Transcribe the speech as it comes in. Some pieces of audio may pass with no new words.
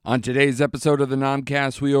On today's episode of the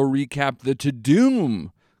Nomcast, we will recap the TUDUM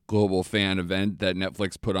global fan event that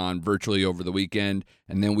Netflix put on virtually over the weekend,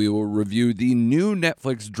 and then we will review the new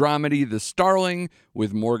Netflix dramedy, The STARLING,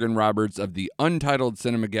 with Morgan Roberts of the Untitled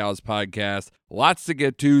Cinema Gals podcast. Lots to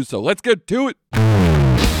get to, so let's get to it.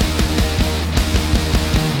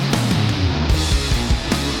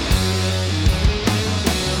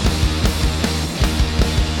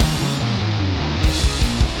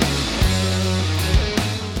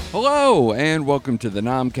 Hello, and welcome to the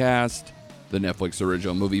Nomcast, the Netflix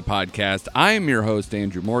original movie podcast. I am your host,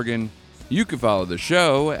 Andrew Morgan. You can follow the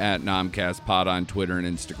show at NomcastPod on Twitter and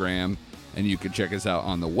Instagram, and you can check us out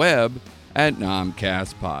on the web at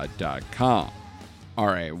nomcastpod.com. All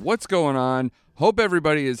right, what's going on? Hope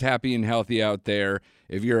everybody is happy and healthy out there.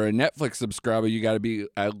 If you're a Netflix subscriber, you got to be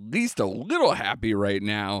at least a little happy right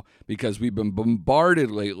now because we've been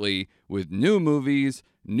bombarded lately with new movies,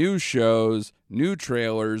 new shows, new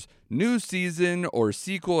trailers, new season or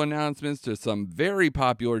sequel announcements to some very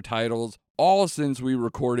popular titles, all since we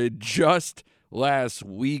recorded just last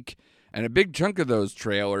week. And a big chunk of those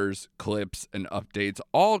trailers, clips, and updates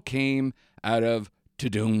all came out of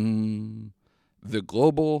TUDUM, the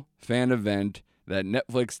global fan event that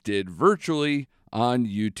Netflix did virtually on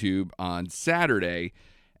YouTube on Saturday.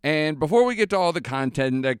 And before we get to all the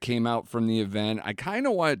content that came out from the event, I kind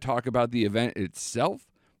of want to talk about the event itself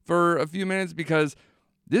for a few minutes because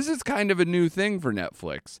this is kind of a new thing for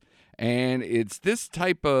Netflix. And it's this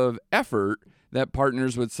type of effort that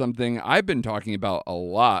partners with something I've been talking about a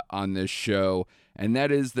lot on this show, and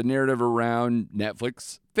that is the narrative around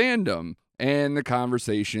Netflix fandom and the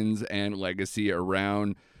conversations and legacy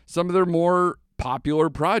around some of their more popular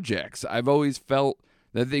projects. I've always felt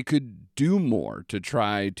that they could do more to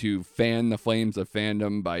try to fan the flames of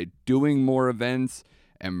fandom by doing more events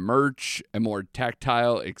and merch and more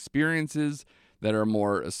tactile experiences that are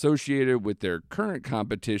more associated with their current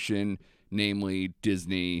competition, namely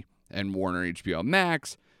Disney and Warner HBO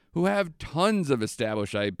Max, who have tons of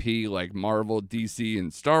established IP like Marvel, DC,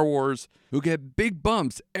 and Star Wars, who get big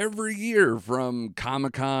bumps every year from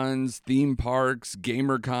Comic-Cons, theme parks,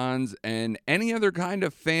 gamer cons, and any other kind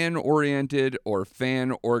of fan-oriented or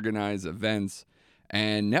fan-organized events.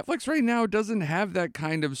 And Netflix right now doesn't have that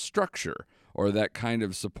kind of structure or that kind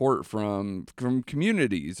of support from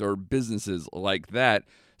communities or businesses like that.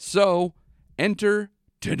 So, enter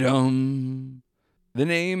TUDUM. The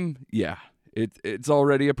name, yeah. It's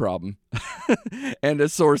already a problem and a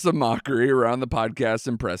source of mockery around the podcast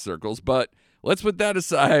and press circles. But let's put that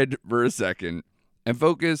aside for a second and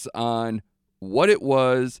focus on what it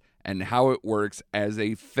was and how it works as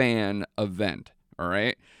a fan event. All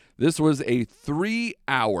right. This was a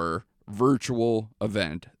 3-hour virtual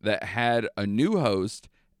event that had a new host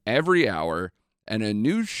every hour and a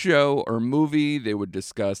new show or movie they would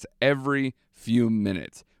discuss every few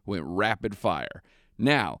minutes. Went rapid fire.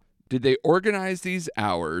 Now, did they organize these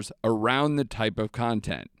hours around the type of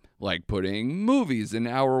content, like putting movies in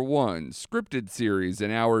hour 1, scripted series in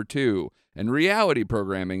hour 2, and reality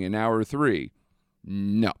programming in hour 3?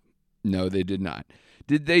 No, they did not.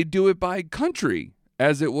 Did they do it by country,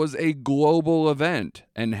 as it was a global event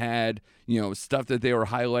and had, stuff that they were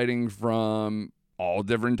highlighting from all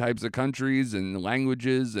different types of countries and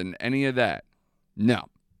languages and any of that? No,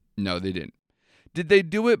 they didn't. Did they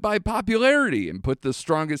do it by popularity and put the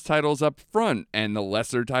strongest titles up front and the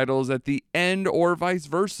lesser titles at the end or vice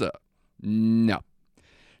versa? No.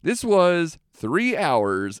 This was 3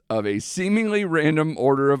 hours of a seemingly random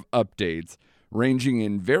order of updates ranging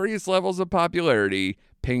in various levels of popularity,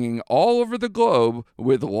 pinging all over the globe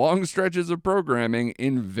with long stretches of programming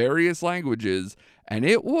in various languages, and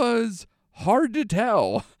it was hard to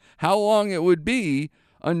tell how long it would be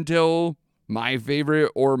until my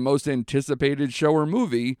favorite or most anticipated show or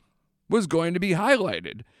movie was going to be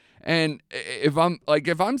highlighted. And if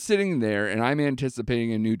I'm sitting there and I'm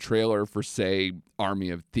anticipating a new trailer for, say, Army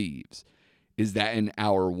of Thieves, is that in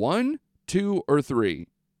hour 1, 2, or 3?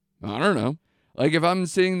 I don't know. Like if I'm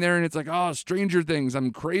sitting there and it's like, oh, Stranger Things,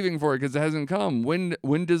 I'm craving for it because it hasn't come. When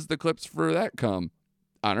does the clips for that come?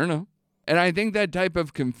 I don't know. And I think that type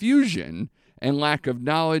of confusion and lack of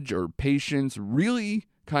knowledge or patience really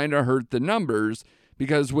kind of hurt the numbers,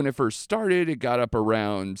 because when it first started, it got up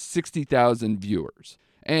around 60,000 viewers.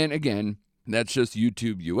 And again, that's just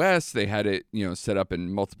YouTube US. They had it, set up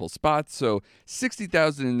in multiple spots. So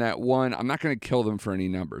 60,000 in that one. I'm not going to kill them for any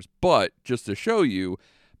numbers, but just to show you,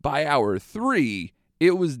 by hour 3,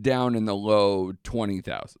 it was down in the low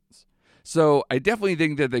 20,000s. So I definitely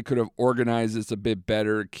think that they could have organized this a bit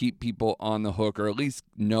better, keep people on the hook, or at least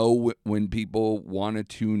know when people want to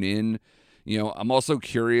tune in. I'm also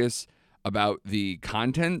curious about the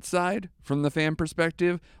content side from the fan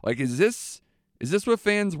perspective. Like, is this what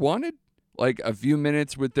fans wanted? Like a few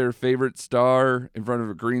minutes with their favorite star in front of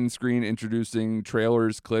a green screen introducing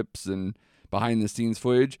trailers, clips, and behind the scenes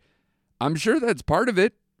footage. I'm sure that's part of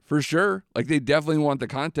it, for sure. Like, they definitely want the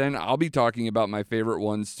content. I'll be talking about my favorite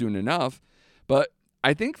ones soon enough. But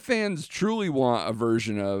I think fans truly want a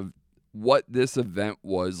version of what this event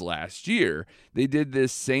was last year. They did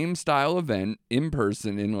this same style event in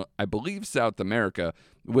person in, I believe, South America,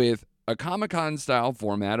 with a Comic-Con style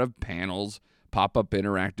format of panels, pop-up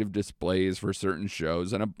interactive displays for certain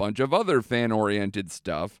shows, and a bunch of other fan-oriented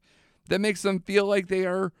stuff that makes them feel like they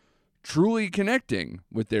are truly connecting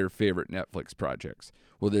with their favorite Netflix projects.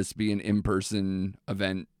 Will this be an in-person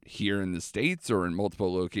event here in the States or in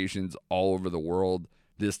multiple locations all over the world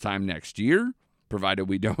this time next year, provided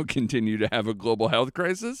we don't continue to have a global health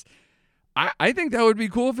crisis? I think that would be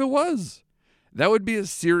cool if it was. That would be a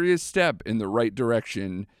serious step in the right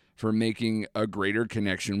direction for making a greater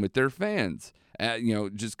connection with their fans.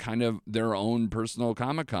 Just kind of their own personal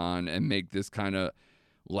Comic-Con and make this kind of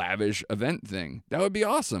lavish event thing. That would be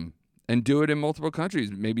awesome. And do it in multiple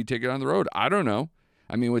countries. Maybe take it on the road. I don't know.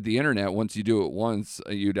 I mean, with the internet, once you do it once,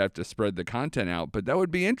 you'd have to spread the content out. But that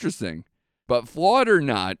would be interesting. But flawed or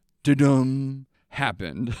not, TUDUM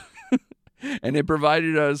happened. And it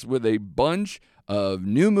provided us with a bunch of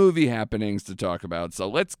new movie happenings to talk about. So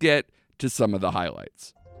let's get to some of the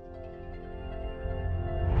highlights.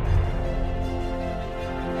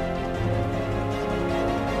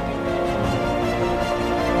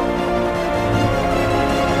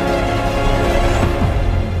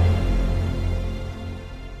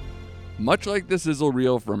 Much like the sizzle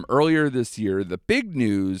reel from earlier this year, the big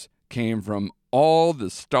news came from all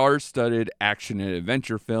the star-studded action and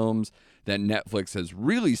adventure films that Netflix has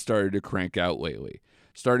really started to crank out lately.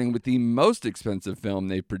 Starting with the most expensive film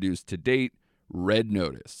they've produced to date, Red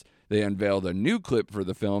Notice. They unveiled a new clip for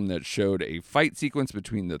the film that showed a fight sequence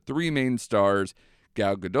between the three main stars,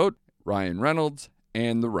 Gal Gadot, Ryan Reynolds,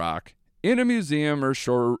 and The Rock, in a museum or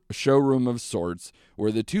showroom of sorts,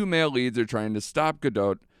 where the two male leads are trying to stop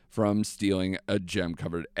Gadot from stealing a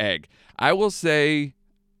gem-covered egg. I will say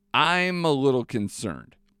I'm a little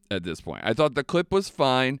concerned at this point. I thought the clip was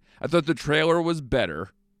fine. I thought the trailer was better,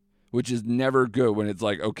 which is never good when it's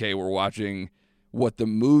like, okay, we're watching what the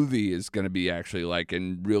movie is going to be actually like.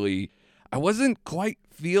 And really, I wasn't quite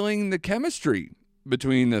feeling the chemistry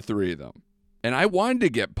between the three of them. And I wanted to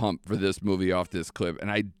get pumped for this movie off this clip,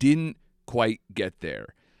 and I didn't quite get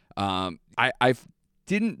there. I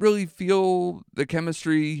didn't really feel the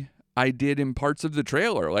chemistry I did in parts of the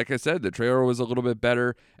trailer. Like I said, the trailer was a little bit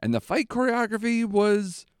better, and the fight choreography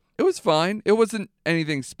was fine. It wasn't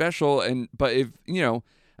anything special, but if,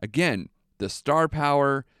 again, the star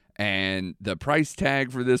power and the price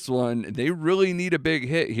tag for this one, they really need a big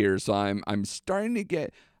hit here. So I'm starting to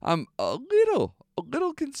get a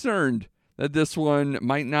little concerned that this one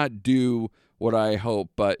might not do what I hope,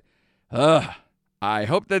 but I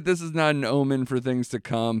hope that this is not an omen for things to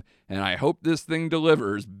come, and I hope this thing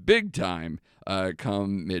delivers big time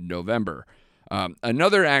come mid-November.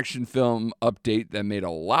 Another action film update that made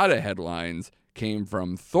a lot of headlines came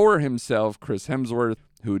from Thor himself, Chris Hemsworth,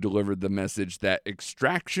 who delivered the message that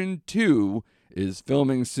Extraction 2 is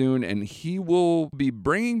filming soon, and he will be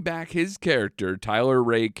bringing back his character, Tyler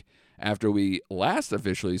Rake, after we last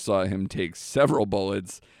officially saw him take several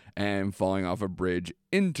bullets and falling off a bridge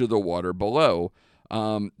into the water below.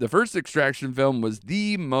 The first Extraction film was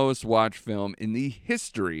the most watched film in the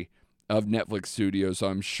history of Netflix Studios, so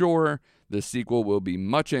I'm sure the sequel will be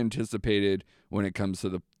much anticipated when it comes to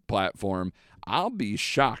the platform. I'll be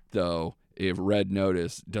shocked, though, if Red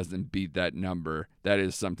Notice doesn't beat that number. That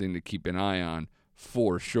is something to keep an eye on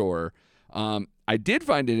for sure. I did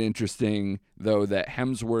find it interesting, though, that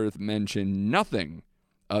Hemsworth mentioned nothing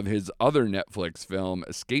of his other Netflix film,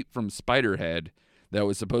 Escape from Spiderhead, that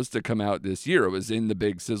was supposed to come out this year. It was in the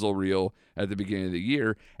big sizzle reel at the beginning of the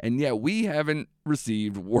year, and yet we haven't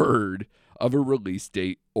received word of a release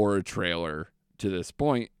date or a trailer to this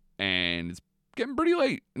point, and it's getting pretty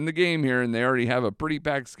late in the game here, and they already have a pretty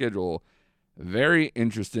packed schedule. Very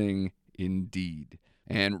interesting indeed.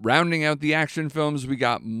 And rounding out the action films, we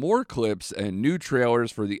got more clips and new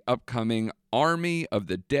trailers for the upcoming Army of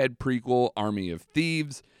the Dead prequel, Army of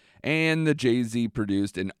Thieves, and the Jay-Z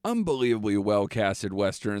produced and unbelievably well-casted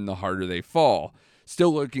Western, The Harder They Fall.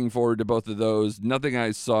 Still looking forward to both of those. Nothing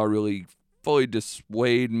I saw really fully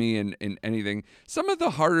dissuade me in anything. Some of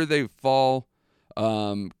the Harder They Fall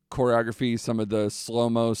choreography, some of the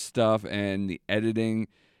slow-mo stuff and the editing,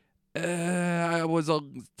 I was a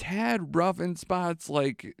tad rough in spots.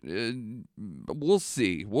 Like, we'll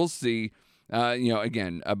see. We'll see.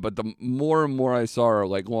 Again, but the more and more I saw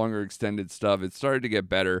like longer extended stuff, it started to get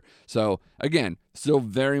better. So again, still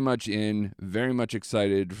very much very much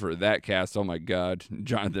excited for that cast. Oh my God,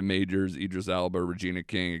 Jonathan Majors, Idris Elba, Regina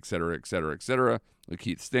King, etc., etc., etc.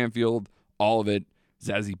 Lakeith Stanfield, all of it.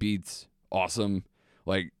 Zazie Beetz, awesome.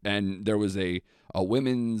 Like, and there was a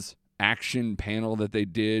women's action panel that they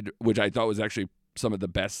did, which I thought was actually some of the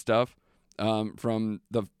best stuff from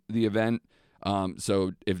the event.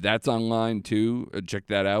 So if that's online too, check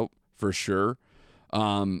that out for sure.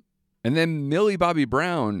 And then Millie Bobby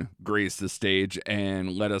Brown graced the stage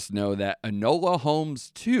and let us know that Enola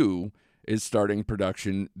Holmes 2 is starting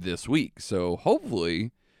production this week. So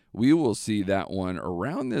hopefully we will see that one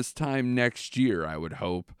around this time next year, I would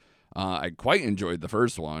hope. I quite enjoyed the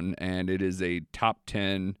first one, and it is a top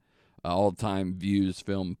 10 all-time views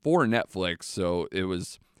film for Netflix. So it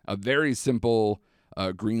was a very simple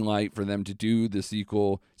green light for them to do the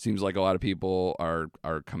sequel. Seems like a lot of people are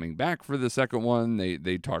coming back for the second one.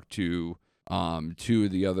 They talked to two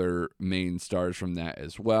of the other main stars from that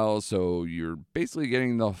as well. So you're basically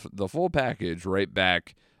getting the full package right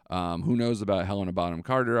back. Who knows about Helena Bonham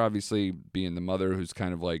Carter, obviously being the mother who's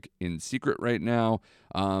kind of like in secret right now.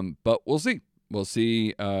 But we'll see. We'll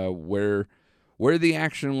see where the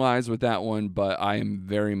action lies with that one, but I am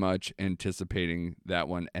very much anticipating that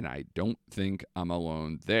one, and I don't think I'm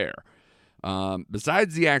alone there.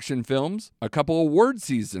 Besides the action films, a couple award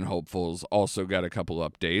season hopefuls also got a couple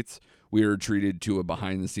updates. We were treated to a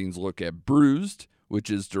behind-the-scenes look at Bruised, which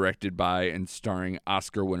is directed by and starring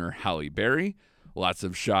Oscar winner Halle Berry. Lots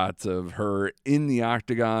of shots of her in the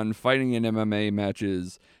octagon, fighting in MMA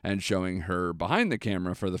matches, and showing her behind the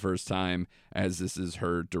camera for the first time, as this is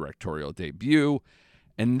her directorial debut.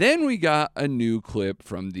 And then we got a new clip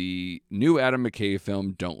from the new Adam McKay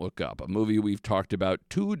film, Don't Look Up, a movie we've talked about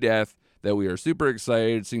to death that we are super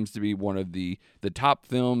excited. It seems to be one of the top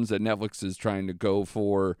films that Netflix is trying to go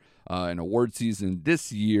for an award season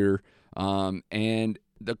this year. And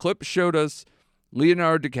the clip showed us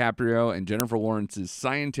Leonardo DiCaprio and Jennifer Lawrence's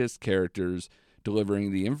scientist characters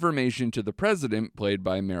delivering the information to the president, played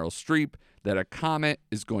by Meryl Streep, that a comet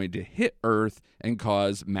is going to hit Earth and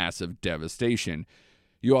cause massive devastation.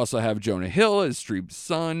 You also have Jonah Hill as Streep's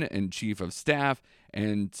son and chief of staff,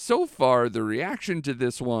 and so far the reaction to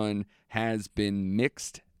this one has been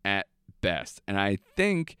mixed at best. And I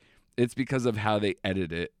think it's because of how they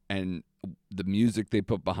edit it and the music they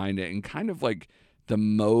put behind it, and kind of like the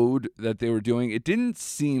mode that they were doing. It didn't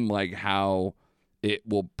seem like how it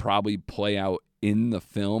will probably play out in the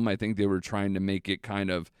film. I think they were trying to make it kind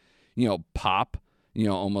of, pop,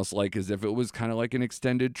 almost like as if it was kind of like an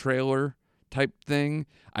extended trailer type thing.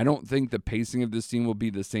 I don't think the pacing of this scene will be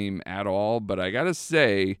the same at all, but I gotta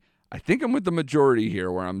say, I think I'm with the majority here,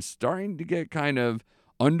 where I'm starting to get kind of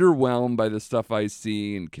underwhelmed by the stuff I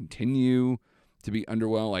see and continue to be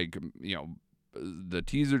underwhelmed. Like, the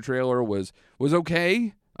teaser trailer was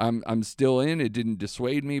okay. I'm still in. It didn't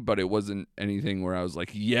dissuade me, but it wasn't anything where I was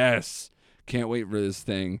like, yes, can't wait for this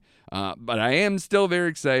thing. But I am still very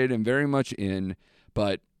excited and very much in.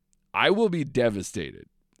 But I will be devastated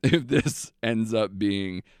if this ends up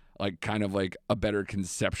being like kind of like a better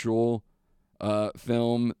conceptual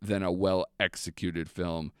film than a well executed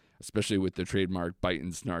film, especially with the trademark bite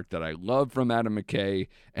and snark that I love from Adam McKay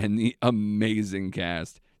and the amazing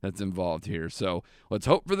cast that's involved here. So let's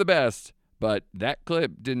hope for the best, but that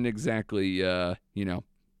clip didn't exactly,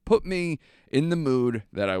 put me in the mood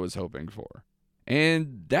that I was hoping for.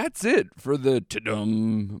 And that's it for the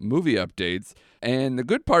TUDUM movie updates. And the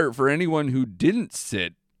good part for anyone who didn't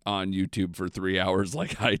sit on YouTube for 3 hours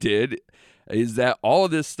like I did is that all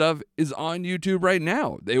of this stuff is on YouTube right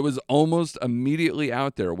now. It was almost immediately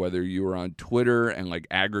out there, whether you were on Twitter and like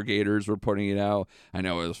aggregators were putting it out. I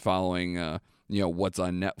know I was following what's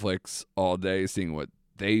on Netflix all day, seeing what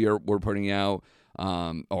they were putting out,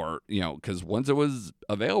 because once it was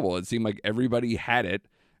available, it seemed like everybody had it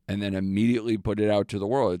and then immediately put it out to the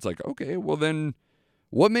world. It's like, okay, well then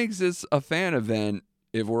what makes this a fan event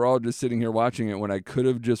if we're all just sitting here watching it when I could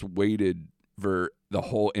have just waited for the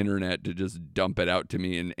whole internet to just dump it out to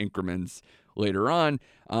me in increments later on?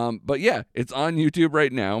 But yeah, it's on YouTube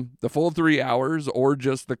right now, the full 3 hours, or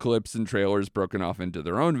just the clips and trailers broken off into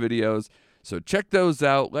their own videos. So check those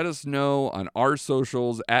out. Let us know on our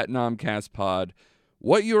socials at NomcastPod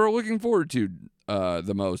what you are looking forward to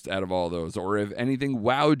the most out of all those, or if anything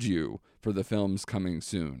wowed you for the films coming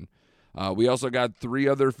soon. We also got 3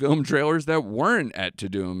 other film trailers that weren't at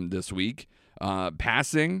TUDUM this week.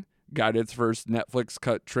 Passing got its first Netflix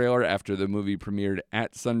cut trailer after the movie premiered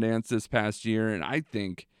at Sundance this past year, and I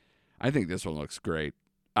think this one looks great.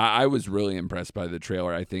 I was really impressed by the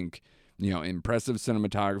trailer. I think, impressive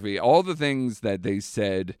cinematography, all the things that they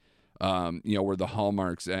said, were the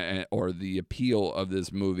hallmarks or the appeal of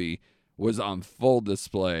this movie was on full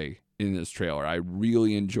display in this trailer. I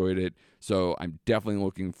really enjoyed it, so I'm definitely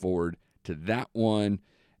looking forward to that one.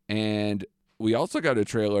 And we also got a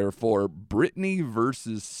trailer for Britney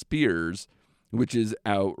versus Spears, which is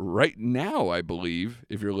out right now, I believe,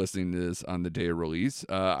 if you're listening to this on the day of release.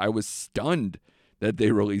 I was stunned that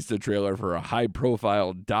they released a trailer for a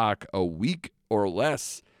high-profile doc a week or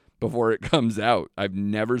less before it comes out. I've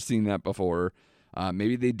never seen that before.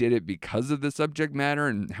 Maybe they did it because of the subject matter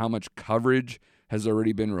and how much coverage has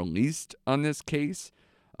already been released on this case.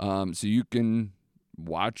 So you can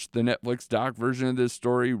watch the Netflix doc version of this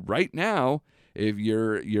story right now if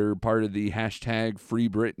you're part of the hashtag Free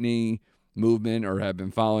Britney movement or have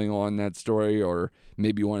been following along that story, or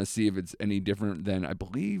maybe you want to see if it's any different than, I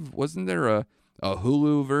believe, wasn't there a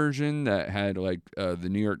Hulu version that had the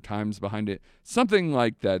New York Times behind it? Something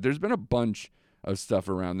like that. There's been a bunch of stuff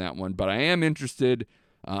around that one, but I am interested,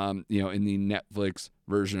 in the Netflix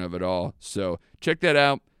version of it all. So check that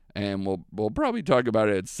out, and we'll probably talk about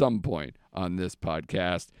it at some point on this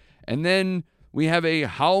podcast. And then we have a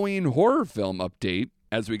Halloween horror film update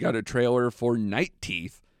as we got a trailer for Night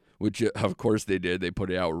Teeth, which of course they did. They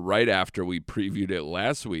put it out right after we previewed it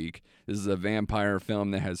last week. This is a vampire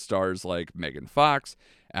film that has stars like Megan Fox,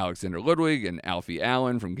 Alexander Ludwig, and Alfie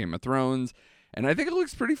Allen from Game of Thrones. And I think it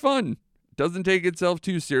looks pretty fun. Doesn't take itself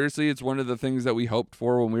too seriously. It's one of the things that we hoped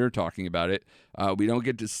for when we were talking about it. We don't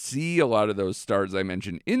get to see a lot of those stars I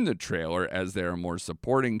mentioned in the trailer, as they're a more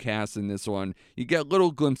supporting cast in this one. You get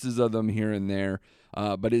little glimpses of them here and there,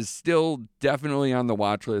 but is still definitely on the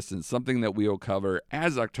watch list and something that we'll cover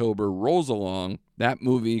as October rolls along. That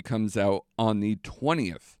movie comes out on the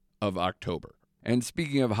 20th of October. And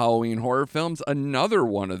speaking of Halloween horror films, another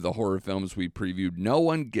one of the horror films we previewed, No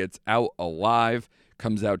One Gets Out Alive,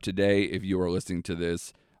 comes out today if you are listening to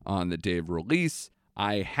this on the day of release.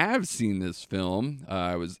 I have seen this film.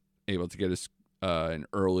 I was able to get an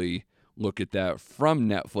early look at that from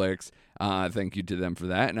Netflix. Thank you to them for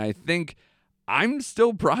that. And I think I'm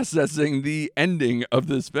still processing the ending of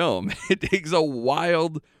this film. It takes a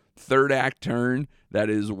wild third act turn that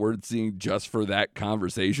is worth seeing just for that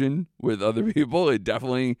conversation with other people. It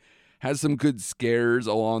definitely has some good scares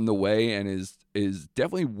along the way and is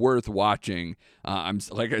definitely worth watching.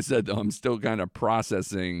 Like I said, though, I'm still kind of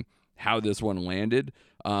processing how this one landed.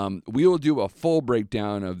 We will do a full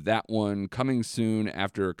breakdown of that one coming soon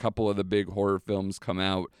after a couple of the big horror films come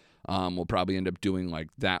out. We'll probably end up doing like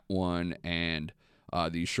that one and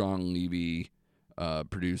the Sean Levy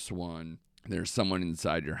produced one. There's Someone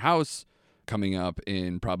Inside Your House coming up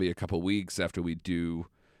in probably a couple weeks after we do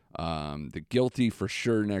The Guilty for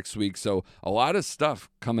sure next week. So a lot of stuff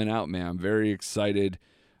coming out, man. I'm very excited,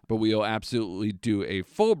 but we'll absolutely do a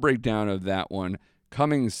full breakdown of that one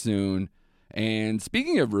coming soon. And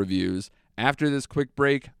speaking of reviews, after this quick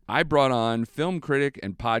break, I brought on film critic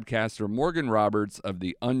and podcaster Morgan Roberts of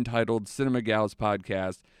the Untitled Cinema Gals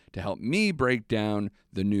podcast to help me break down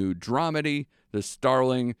the new dramedy, The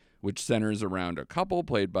Starling, which centers around a couple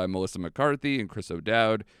played by Melissa McCarthy and Chris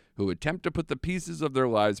O'Dowd, who attempt to put the pieces of their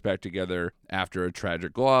lives back together after a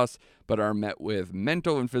tragic loss, but are met with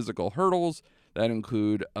mental and physical hurdles that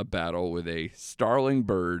include a battle with a starling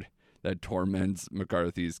bird that torments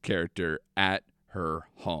McCarthy's character at her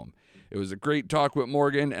home. It was a great talk with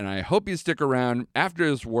Morgan, and I hope you stick around after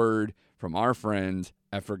this word from our friends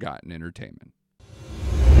at Forgotten Entertainment.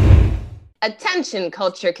 Attention,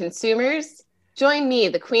 culture consumers. Join me,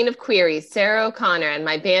 the Queen of Queries, Sarah O'Connor, and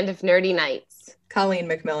my band of nerdy knights, Colleen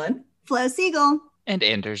McMillan, Flo Siegel, and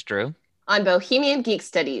Anders Drew, on Bohemian Geek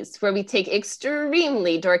Studies, where we take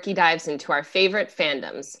extremely dorky dives into our favorite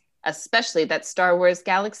fandoms, especially that Star Wars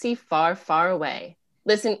galaxy far, far away.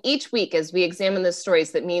 Listen each week as we examine the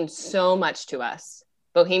stories that mean so much to us.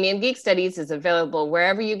 Bohemian Geek Studies is available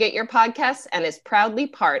wherever you get your podcasts and is proudly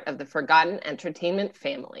part of the Forgotten Entertainment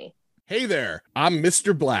family. Hey there, I'm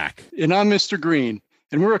Mr. Black. And I'm Mr. Green.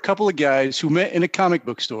 And we're a couple of guys who met in a comic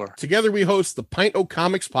book store. Together we host the Pint O'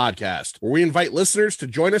 Comics podcast, where we invite listeners to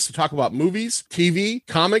join us to talk about movies, TV,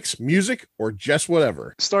 comics, music, or just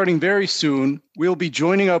whatever. Starting very soon, we'll be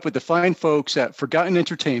joining up with the fine folks at Forgotten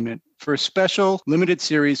Entertainment for a special limited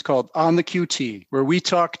series called On the QT, where we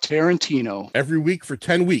talk Tarantino. Every week for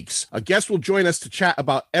 10 weeks, a guest will join us to chat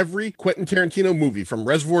about every Quentin Tarantino movie from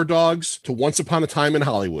Reservoir Dogs to Once Upon a Time in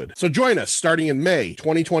Hollywood. So join us starting in May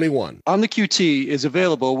 2021. On the QT is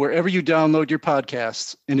available wherever you download your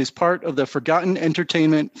podcasts and is part of the Forgotten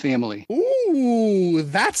Entertainment family. Ooh,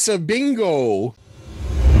 that's a bingo.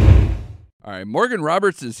 All right, Morgan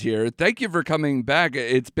Roberts is here. Thank you for coming back.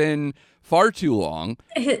 It's been far too long.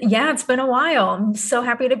 Yeah, it's been a while. I'm so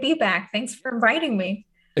happy to be back. Thanks for inviting me.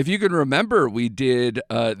 If you can remember, we did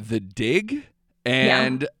The Dig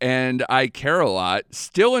and I Care a Lot,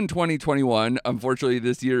 still in 2021. Unfortunately,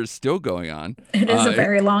 this year is still going on. It is a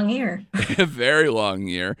very long year. A very long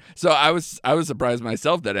year. So I was surprised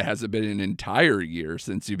myself that it hasn't been an entire year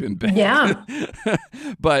since you've been back. Yeah.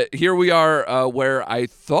 But here we are where I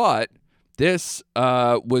thought this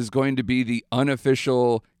was going to be the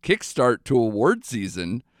unofficial kickstart to award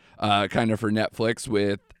season, kind of for Netflix,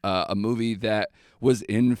 with a movie that was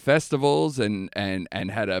in festivals and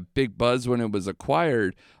had a big buzz when it was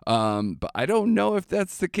acquired. But I don't know if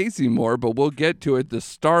that's the case anymore, but we'll get to it. The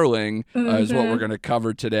Starling is what we're going to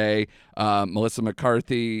cover today. Melissa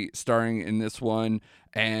McCarthy starring in this one.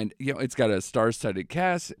 And, you know, it's got a star-studded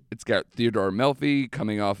cast. It's got Theodore Melfi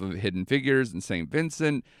coming off of Hidden Figures and St.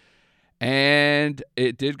 Vincent. And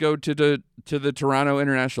it did go to the Toronto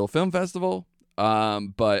International Film Festival,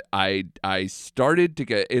 but I started to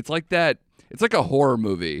get, it's like a horror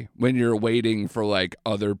movie when you're waiting for like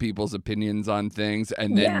other people's opinions on things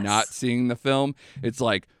and then not seeing the film. It's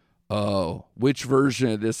like, oh, which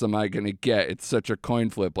version of this am I going to get? It's such a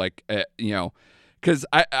coin flip, like you know, because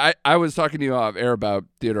I was talking to you off air about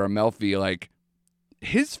Theodore Melfi, like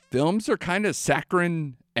his films are kind of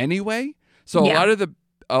saccharine anyway, so a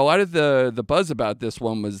lot of the buzz about this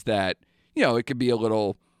one was that, you know, it could be a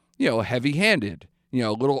little, you know, heavy-handed, you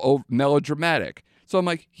know, a little melodramatic. So I'm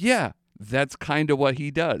like, yeah, that's kind of what he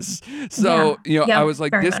does. So, you know, I was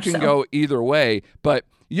like, this can go either way. But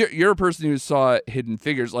you're a person who saw Hidden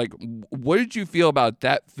Figures. Like, what did you feel about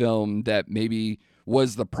that film that maybe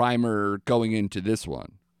was the primer going into this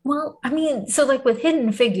one? Well, I mean, so like with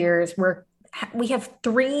Hidden Figures, we have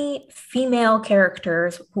 3 female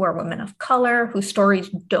characters who are women of color, whose stories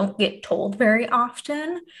don't get told very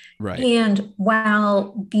often. Right. And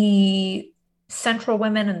while the central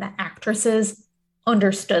women and the actresses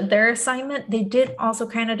understood their assignment, they did also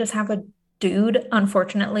kind of just have a dude,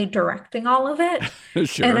 unfortunately, directing all of it.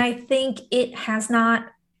 Sure. And I think it has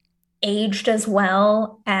not aged as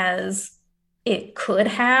well as it could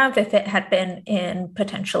have if it had been in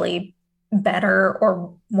potentially better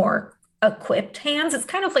or more equipped hands. It's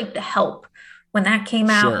kind of like The Help when that came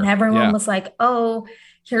out and everyone was like, oh,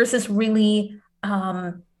 here's this really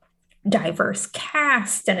diverse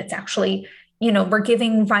cast, and it's actually, you know, we're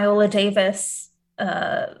giving Viola Davis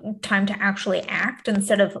time to actually act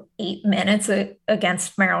instead of 8 minutes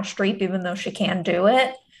against Meryl Streep, even though she can do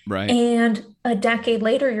it. Right. And a decade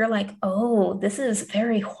later, you're like, oh, this is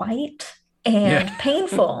very white and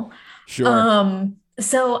painful. Sure.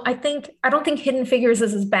 So I don't think Hidden Figures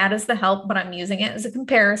is as bad as The Help, but I'm using it as a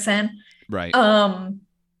comparison. Right.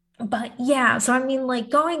 But yeah, so I mean, like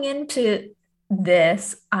going into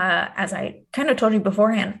this, as I kind of told you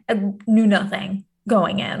beforehand, I knew nothing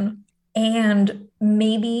going in. And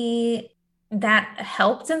maybe that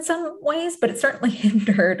helped in some ways, but it certainly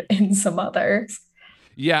hindered in some others.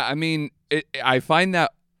 Yeah, I mean, I find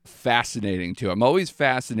that fascinating too. I'm always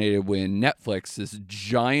fascinated when Netflix, this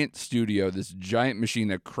giant studio, this giant machine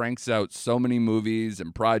that cranks out so many movies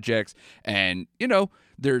and projects, and you know,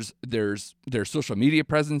 their social media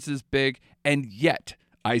presence is big, and yet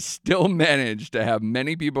I still manage to have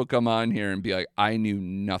many people come on here and be like, I knew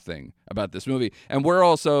nothing about this movie. And we're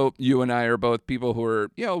also, you and I are both people who are,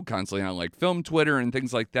 you know, constantly on like film Twitter and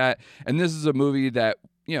things like that. And this is a movie that,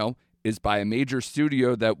 you know, is by a major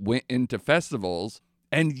studio that went into festivals,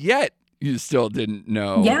 and yet you still didn't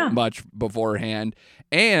know much beforehand.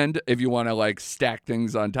 And if you want to like stack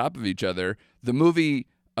things on top of each other, the movie,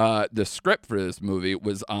 the script for this movie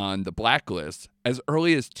was on the blacklist as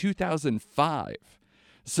early as 2005.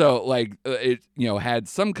 So like it, you know, had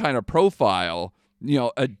some kind of profile, you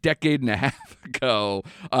know, a decade and a half ago.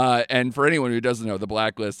 And for anyone who doesn't know, the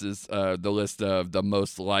blacklist is the list of the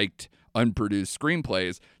most liked unproduced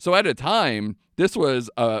screenplays. So at a time, this was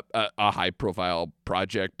a high-profile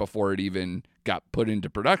project before it even got put into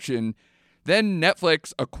production. Then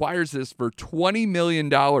Netflix acquires this for $20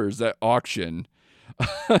 million at auction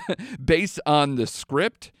based on the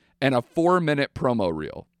script and a 4-minute promo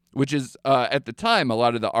reel, which is, at the time, a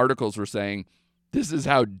lot of the articles were saying, this is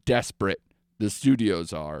how desperate the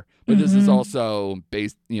studios are. But this is also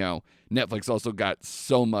based, Netflix also got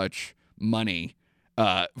so much money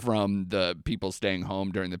from the people staying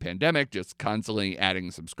home during the pandemic, just constantly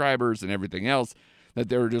adding subscribers and everything else, that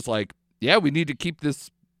they were just like, yeah, we need to keep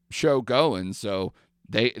this show going. So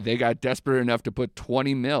they got desperate enough to put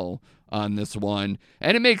 20 mil on this one.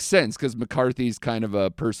 And it makes sense because McCarthy's kind of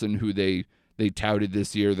a person who they touted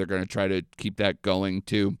this year. They're going to try to keep that going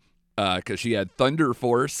too, because she had Thunder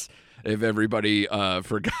Force. If everybody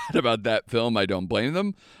forgot about that film, I don't blame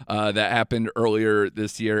them. That happened earlier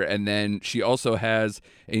this year. And then she also has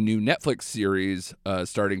a new Netflix series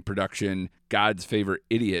starting production, God's Favorite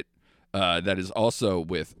Idiot, that is also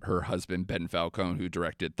with her husband, Ben Falcone, who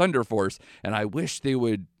directed Thunder Force. And I wish they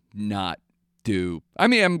would not do... I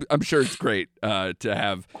mean, I'm sure it's great to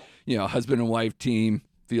have, husband and wife team.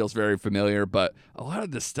 Feels very familiar, but a lot of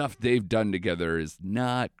the stuff they've done together is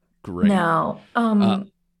not great. No.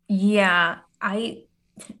 Yeah,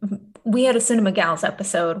 we had a Cinema Gals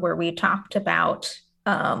episode where we talked about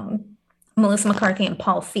Melissa McCarthy and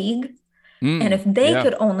Paul Feig, and if they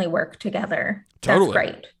could only work together, totally. That's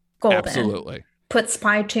great. Golden. Absolutely. Put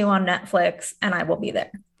Spy 2 on Netflix, and I will be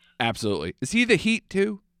there. Absolutely. Is he the Heat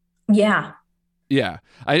too? Yeah. Yeah.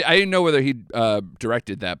 I didn't know whether he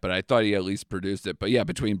directed that, but I thought he at least produced it. But yeah,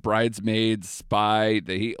 between Bridesmaids, Spy,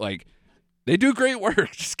 the Heat, they do great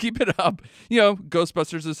work. Just keep it up.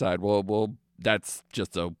 Ghostbusters aside, well, that's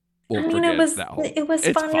just a. We'll forget that whole. It was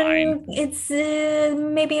it's fun. Fine. It's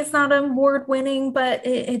maybe it's not award winning, but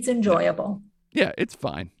it's enjoyable. Yeah, it's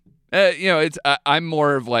fine. It's. I'm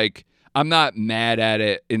more of I'm not mad at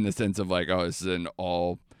it in the sense of this is an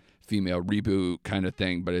all female reboot kind of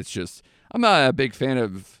thing, but it's just I'm not a big fan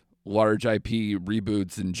of large IP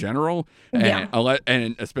reboots in general,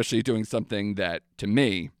 and especially doing something that to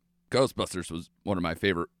me. Ghostbusters is one of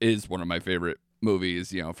my favorite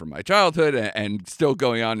movies, from my childhood and still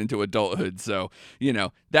going on into adulthood. So,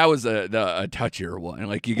 that was a touchier one.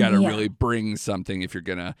 You got to really bring something if you're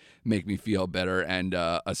going to make me feel better. And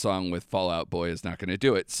a song with Fall Out Boy is not going to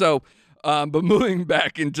do it. So, but moving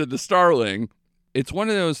back into the Starling, it's one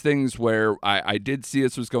of those things where I did see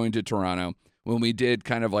this was going to Toronto. When we did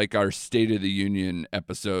kind of our State of the Union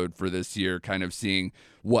episode for this year, kind of seeing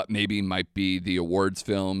what maybe might be the awards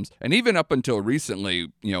films. And even up until recently,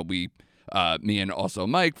 we, me and also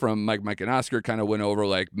Mike from Mike and Oscar kind of went over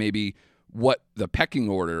maybe what the pecking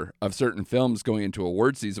order of certain films going into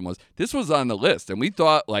award season was. This was on the list. And we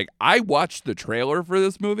thought I watched the trailer for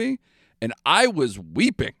this movie and I was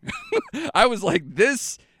weeping. I was like,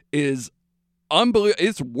 this is unbelievable.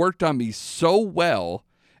 It's worked on me so well.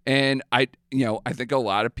 And I think a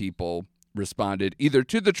lot of people responded either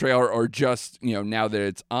to the trailer or just, now that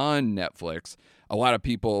it's on Netflix, a lot of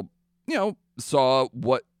people, saw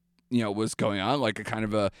what, was going on, a kind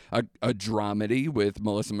of a dramedy with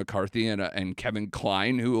Melissa McCarthy and Kevin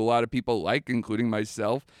Kline, who a lot of people like, including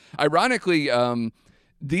myself. Ironically,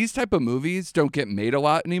 these type of movies don't get made a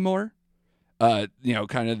lot anymore. Kind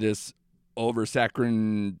of this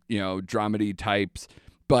oversaccharin, dramedy types,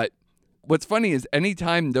 but what's funny is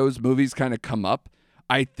anytime those movies kind of come up,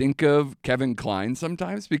 I think of Kevin Kline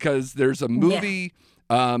sometimes because there's a movie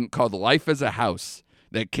called Life as a House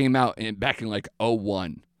that came out back in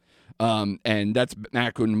 '01. And that's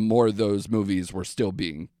back when more of those movies were still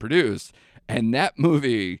being produced. And that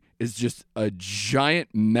movie is just a giant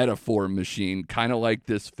metaphor machine, kind of like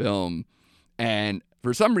this film. And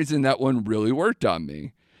for some reason, that one really worked on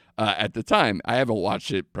me at the time. I haven't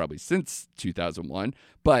watched it probably since 2001,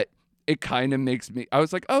 but it kind of makes me, I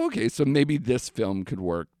was like, oh, okay, so maybe this film could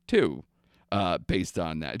work too, based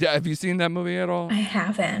on that. Have you seen that movie at all? I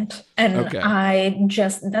haven't. And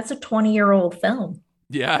that's a 20-year-old film.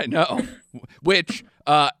 Yeah, I know. which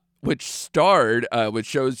starred, which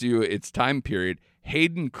shows you its time period,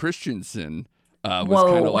 Hayden Christensen was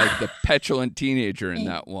kind of like the petulant teenager in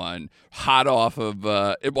that one, hot off of,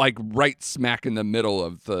 right smack in the middle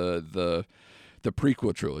of the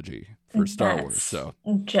prequel trilogy for Star Wars. So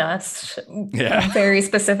just a very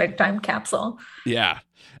specific time capsule. Yeah.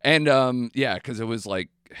 And because it was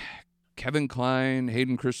Kevin Kline,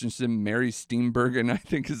 Hayden Christensen, Mary Steenburgen, I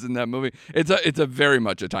think is in that movie. It's a very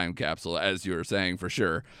much a time capsule, as you were saying, for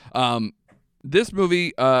sure. This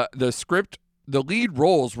movie, the script, the lead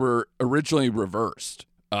roles were originally reversed.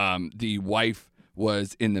 The wife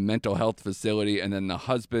was in the mental health facility, and then the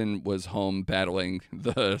husband was home battling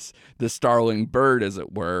the starling bird, as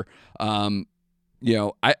it were. Do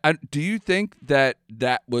you think that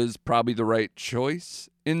was probably the right choice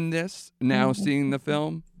in this, now seeing the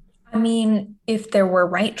film? I mean, if there were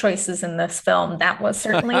right choices in this film, that was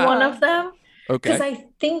certainly one of them. Okay. Because I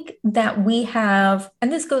think that we have, and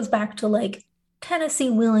this goes back to Tennessee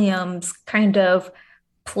Williams kind of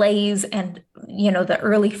plays and, the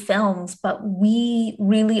early films, but we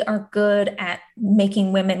really are good at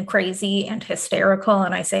making women crazy and hysterical.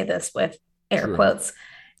 And I say this with air True. quotes.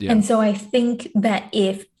 Yeah. And so I think that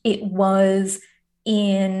if it was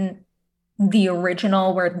in the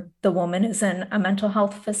original where the woman is in a mental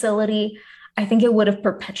health facility, I think it would have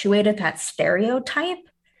perpetuated that stereotype.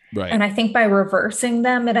 Right. And I think by reversing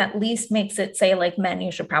them, it at least makes it say, like, men,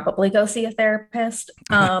 you should probably go see a therapist.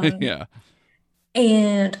 Yeah.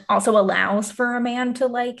 And also allows for a man to,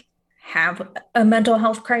 like, have a mental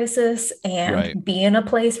health crisis and Right. be in a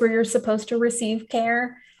place where you're supposed to receive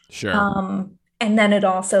care. Sure. And then it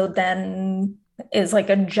also then is like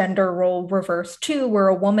a gender role reverse too, where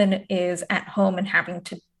a woman is at home and having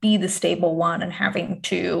to be the stable one and having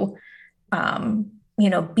to,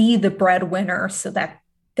 be the breadwinner so that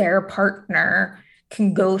their partner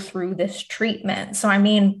can go through this treatment. So, I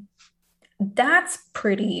mean, that's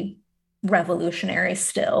pretty revolutionary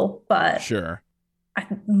still, but Sure.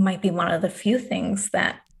 it might be one of the few things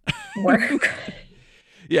that work.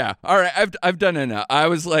 Yeah. All right. I've done enough. I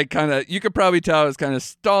was like you could probably tell I was kind of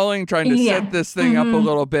stalling, trying to set this thing up a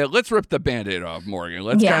little bit. Let's rip the Band-Aid off, Morgan.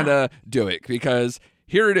 Let's kind of do it, because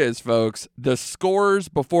here it is, folks. The scores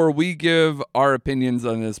before we give our opinions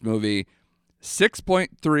on this movie: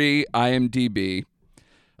 6.3 IMDb,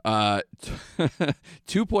 2.8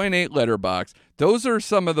 Letterboxd. Those are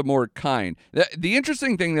some of the more kind. The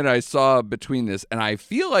interesting thing that I saw between this, and I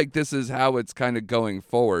feel like this is how it's kind of going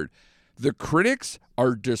forward, the critics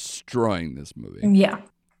are destroying this movie. Yeah.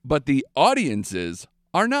 But the audiences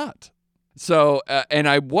are not. So, and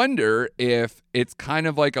I wonder if it's kind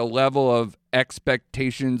of like a level of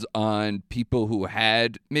expectations on people who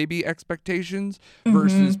had maybe expectations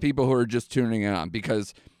versus people who are just tuning in on.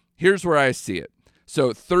 Because here's where I see it.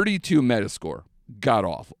 So 32 Metascore, god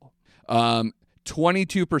awful.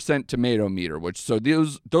 22% tomato meter, so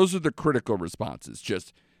those are the critical responses.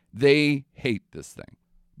 Just they hate this thing.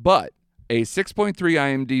 But a 6.3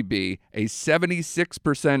 IMDb, a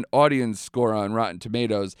 76% audience score on Rotten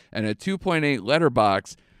Tomatoes, and a 2.8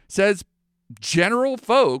 Letterboxd says general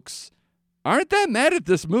folks aren't that mad at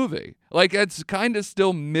this movie. Like, it's kind of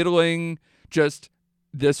still middling, just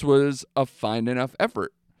this was a fine enough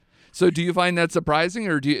effort. So do you find that surprising,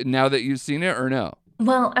 or now that you've seen it, or no?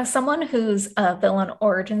 Well, as someone whose villain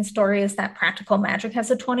origin story is that Practical Magic has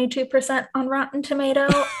a 22% on Rotten Tomato,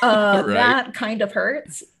 Right. that kind of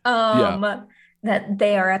hurts. That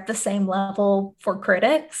they are at the same level for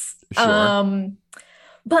critics. Sure.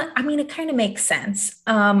 But I mean, it kind of makes sense.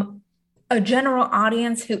 A general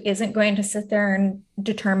audience who isn't going to sit there and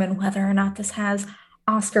determine whether or not this has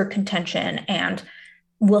Oscar contention and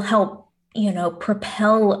will help,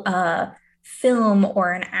 propel a film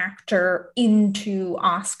or an actor into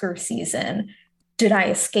Oscar season. Did I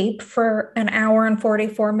escape for an hour and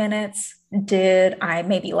 44 minutes? Did I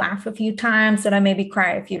maybe laugh a few times? Did I maybe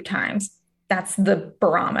cry a few times? That's the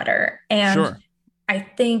barometer. And Sure. I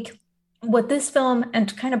think what this film, and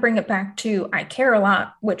to kind of bring it back to I Care a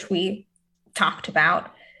Lot, which we talked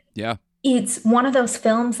about. Yeah. It's one of those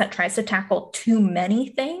films that tries to tackle too many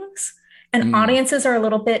things, and audiences are a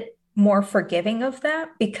little bit more forgiving of that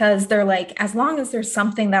because they're like, as long as there's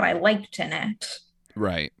something that I liked in it,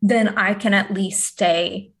 right, then I can at least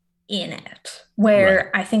stay in it. Where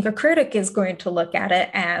I think a critic is going to look at it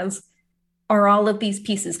as, are all of these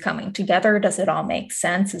pieces coming together? Does it all make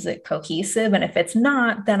sense? Is it cohesive? And if it's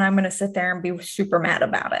not, then I'm going to sit there and be super mad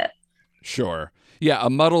about it. Sure. Yeah, a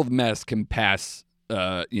muddled mess can pass,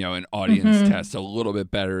 an audience test a little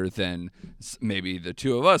bit better than maybe the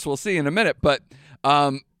two of us. We'll see in a minute. But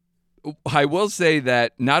I will say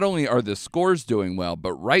that not only are the scores doing well,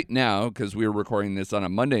 but right now, because we were recording this on a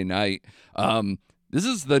Monday night, this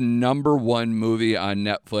is the #1 movie on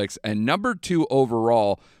Netflix and #2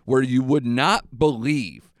 overall, where you would not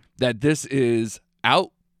believe that this is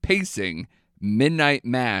outpacing Midnight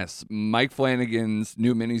Mass, Mike Flanagan's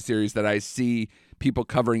new miniseries that I see people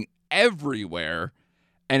covering everywhere,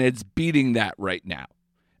 and it's beating that right now.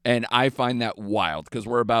 And I find that wild because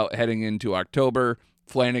we're about heading into October.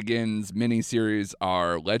 Flanagan's miniseries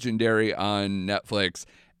are legendary on Netflix,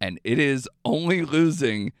 and it is only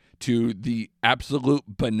losing to the absolute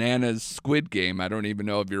bananas Squid Game. I don't even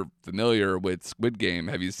know if you're familiar with Squid Game.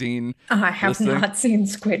 Have you seen? I have not seen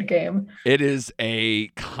Squid Game. It is a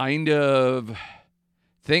kind of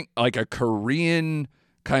like a Korean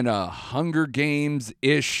kind of Hunger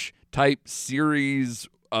Games-ish type series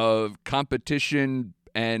of competition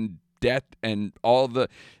and death and all the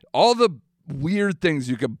weird things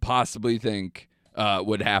you could possibly think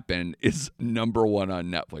would happen is #1 on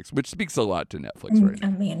Netflix, which speaks a lot to Netflix right now.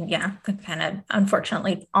 I mean, yeah, it kind of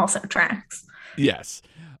unfortunately also tracks. Yes.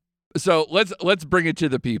 So let's bring it to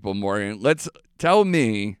the people, Morgan. Let's tell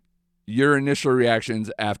me your initial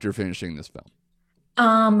reactions after finishing this film.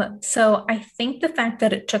 So I think the fact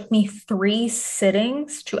that it took me 3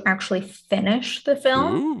 sittings to actually finish the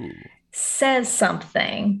film Ooh. says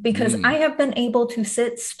something, because I have been able to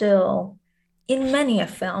sit still in many a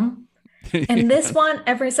film. And this one,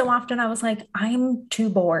 every so often, I was like, I'm too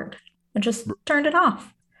bored. I just turned it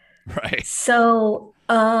off. Right. So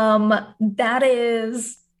that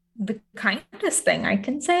is the kindest thing I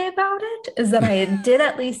can say about it, is that I did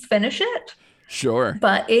at least finish it. Sure.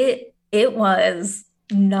 But it was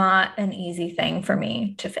not an easy thing for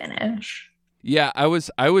me to finish. Yeah, I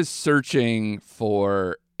was searching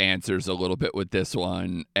for answers a little bit with this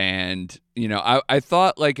one, and I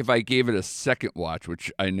thought, like, if I gave it a second watch,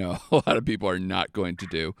 which I know a lot of people are not going to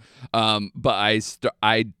do, but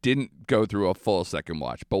I didn't go through a full second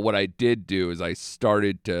watch. But what I did do is I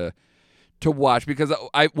started to watch, because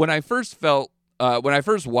when I first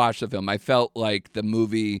watched the film, I felt like the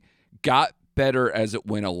movie got better as it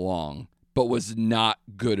went along, but was not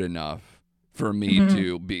good enough for me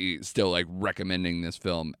to be still like recommending this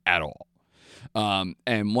film at all.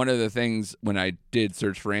 And one of the things, when I did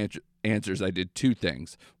search for answers, I did 2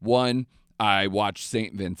 things. One, I watched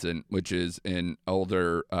St. Vincent, which is an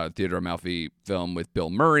older Theodore Amalfi film with Bill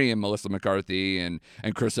Murray and Melissa McCarthy and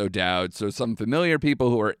Chris O'Dowd. So some familiar people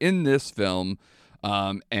who are in this film.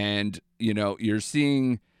 And, you're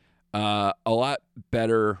seeing a lot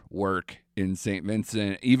better work in St.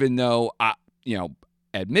 Vincent, even though,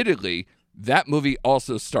 admittedly, that movie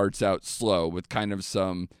also starts out slow with kind of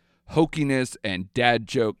some hokiness and dad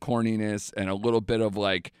joke corniness and a little bit of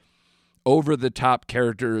like over the top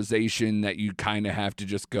characterization that you kind of have to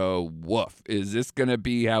just go, woof, is this going to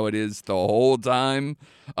be how it is the whole time?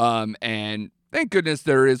 And thank goodness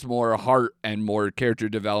there is more heart and more character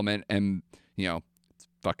development, and it's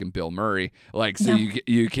fucking Bill Murray. Like, so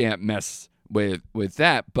you can't mess with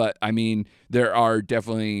that. But I mean, there are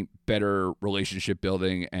definitely better relationship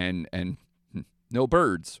building and no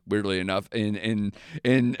birds, weirdly enough, in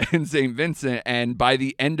St. Vincent. And by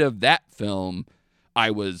the end of that film,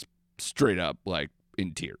 I was straight up like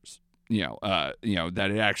in tears. That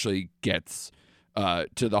it actually gets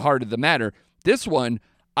to the heart of the matter. This one,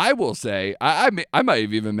 I will say, I might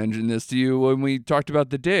have even mentioned this to you when we talked about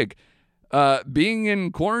The Dig. Being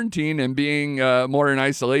in quarantine and being more in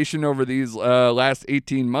isolation over these last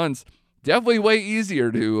 18 months, definitely way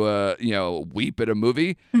easier to, weep at a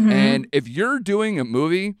movie. And if you're doing a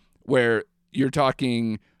movie where you're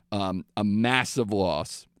talking a massive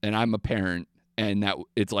loss, and I'm a parent, and that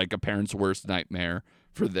it's like a parent's worst nightmare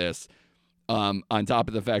for this, on top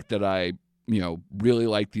of the fact that I, really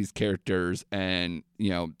like these characters, and,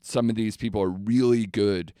 some of these people are really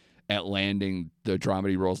good at landing the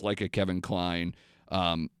dramedy roles like a Kevin Kline.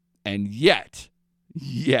 And yet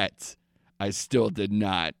I still did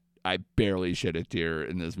not. I barely shed a tear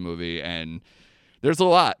in this movie, and there's a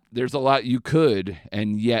lot you could,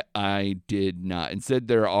 and yet I did not. Instead,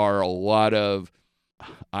 there are a lot of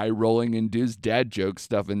eye-rolling induced dad joke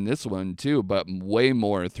stuff in this one too, but way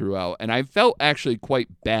more throughout. And I felt actually quite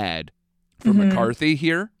bad for McCarthy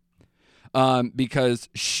here, because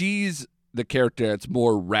she's the character that's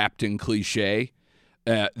more wrapped in cliche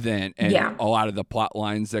than a lot of the plot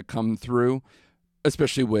lines that come through.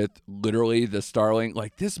 Especially with literally the Starling.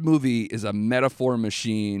 Like, this movie is a metaphor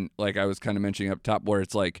machine, like I was kind of mentioning up top, where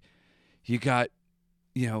it's like, you got,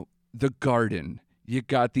 the garden. You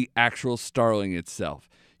got the actual Starling itself.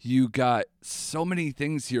 You got so many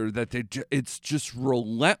things here that it's just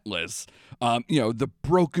relentless. The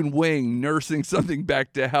broken wing, nursing something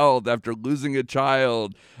back to health after losing a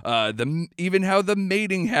child. Even how the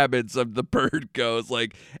mating habits of the bird goes.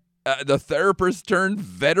 Like, the therapist turned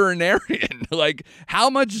veterinarian. Like,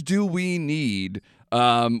 how much do we need?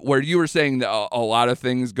 Where you were saying that a lot of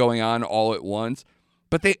things going on all at once,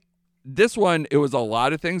 but this one, it was a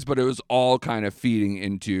lot of things, but it was all kind of feeding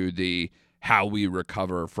into the how we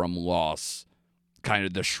recover from loss, kind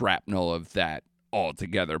of the shrapnel of that all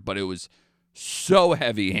together. But it was so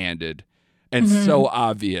heavy-handed and so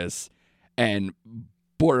obvious and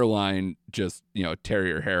borderline just, tear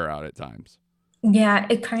your hair out at times. Yeah,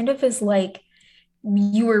 it kind of is like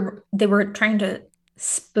they were trying to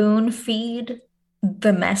spoon feed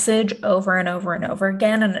the message over and over and over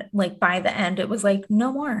again. And like by the end, it was like,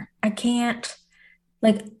 no more. I can't.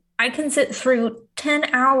 Like, I can sit through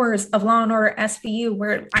 10 hours of Law and Order SVU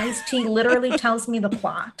where Ice-T literally tells me the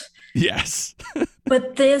plot. Yes.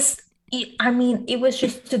 But this, it was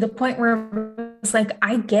just to the point where was like,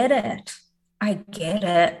 I get it. I get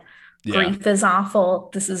it. Yeah. Grief is awful.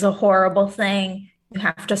 This is a horrible thing. You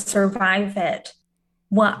have to survive it.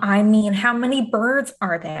 Well, I mean, how many birds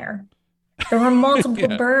are there? There were multiple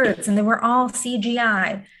Yeah. birds and they were all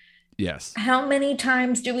CGI. Yes. How many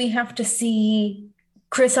times do we have to see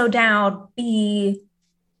Chris O'Dowd be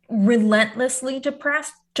relentlessly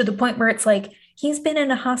depressed to the point where it's like he's been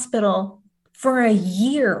in a hospital for a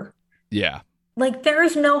year? Yeah. Like,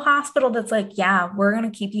 there's no hospital that's like, yeah, we're going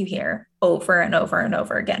to keep you here over and over and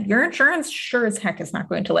over again. Your insurance sure as heck is not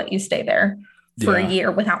going to let you stay there for a Yeah.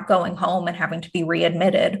 year without going home and having to be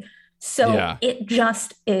readmitted. So Yeah. it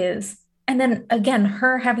just is. And then again,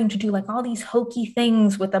 her having to do like all these hokey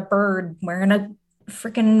things with a bird wearing a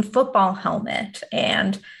freaking football helmet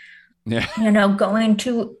and, Yeah. you know, going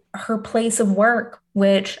to her place of work,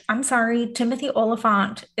 which I'm sorry, Timothy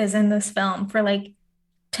Oliphant is in this film for like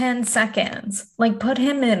 10 seconds. Like, put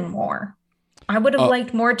him in more. I would have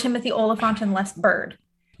liked more Timothy Oliphant and less Bird.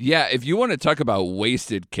 Yeah, if you want to talk about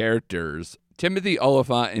wasted characters, Timothy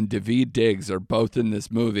Oliphant and Daveed Diggs are both in this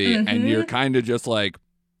movie, and you're kind of just like,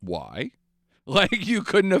 why? Like, you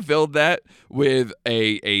couldn't have filled that with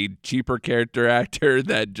a cheaper character actor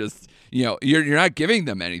that just, you know, you're not giving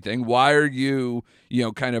them anything. Why are you, you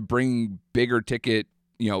know, kind of bringing bigger ticket,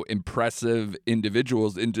 you know, impressive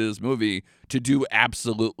individuals into this movie to do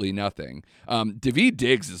absolutely nothing? Daveed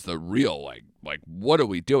Diggs is the real, like, what are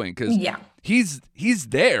we doing? Because Yeah. he's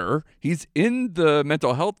there. He's in the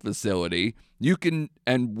mental health facility. You can,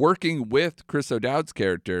 and working with Chris O'Dowd's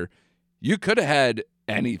character, you could have had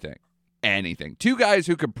anything. Two guys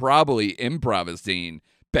who could probably improv a scene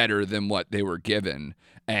better than what they were given.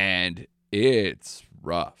 And it's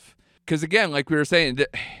rough. Because again, like we were saying,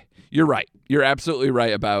 you're right. You're absolutely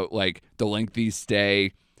right about like the lengthy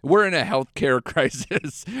stay. We're in a healthcare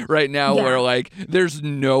crisis right now where like there's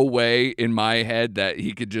no way in my head that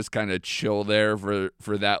he could just kind of chill there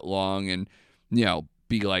for that long and, you know,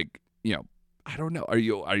 be like, you know, I don't know. Are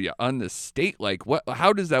you on the state? Like what,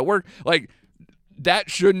 how does that work? Like that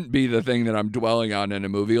shouldn't be the thing that I'm dwelling on in a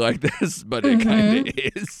movie like this, but it kind of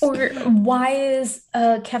is. Or why is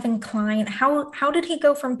Kevin Kline, how did he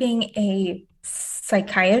go from being a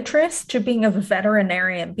psychiatrist to being a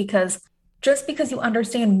veterinarian? Because just because you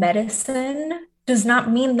understand medicine does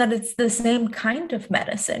not mean that it's the same kind of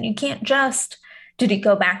medicine. You can't just, did he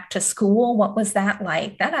go back to school? What was that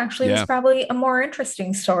like? That actually was probably a more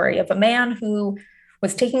interesting story of a man who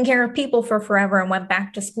was taking care of people for forever and went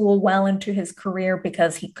back to school well into his career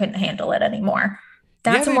because he couldn't handle it anymore.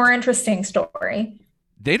 That's a more interesting story.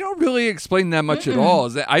 They don't really explain that much at all.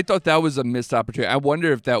 I thought that was a missed opportunity. I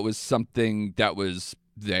wonder if that was something that was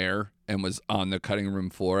there and was on the cutting room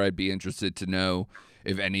floor. I'd be interested to know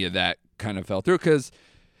if any of that kind of fell through, because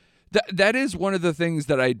that is one of the things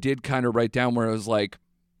that I did kind of write down where I was like,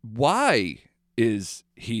 why is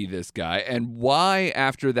he this guy? And why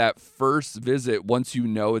after that first visit, once you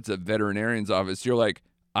know it's a veterinarian's office, you're like,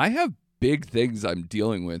 I have big things I'm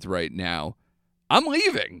dealing with right now. I'm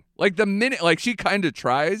leaving. Like the minute, like she kind of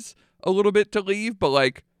tries a little bit to leave, but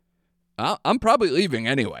like, I'm probably leaving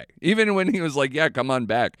anyway. Even when he was like, yeah, come on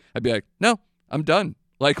back, I'd be like, no, I'm done.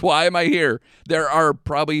 Like, why am I here? There are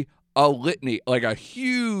probably a litany, like a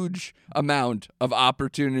huge amount of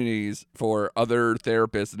opportunities for other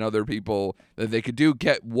therapists and other people that they could do.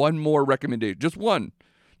 Get one more recommendation, just one.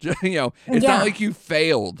 You know, it's not like you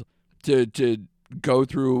failed to go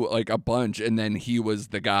through like a bunch and then he was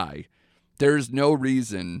the guy. There's no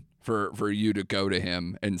reason for you to go to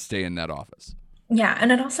him and stay in that office. Yeah,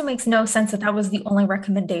 and it also makes no sense that was the only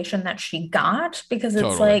recommendation that she got, because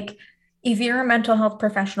it's like, if you're a mental health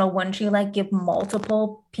professional, wouldn't you like give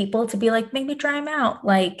multiple people to be like, maybe try him out?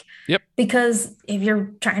 Like, because if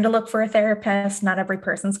you're trying to look for a therapist, not every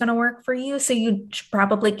person's going to work for you. So you should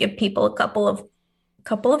probably give people a couple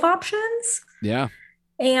of options. Yeah.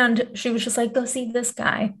 And she was just like, go see this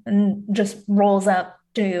guy, and just rolls up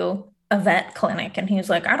to a vet clinic. And he was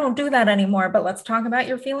like, I don't do that anymore, but let's talk about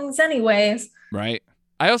your feelings anyways. Right.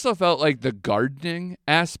 I also felt like the gardening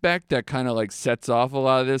aspect that kind of like sets off a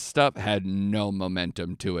lot of this stuff had no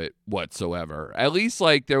momentum to it whatsoever. At least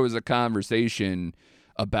like there was a conversation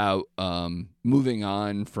about moving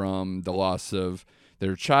on from the loss of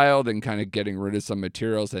their child and kind of getting rid of some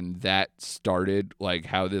materials. And that started like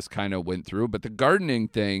how this kind of went through. But the gardening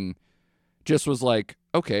thing just was like,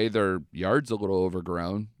 okay, their yard's a little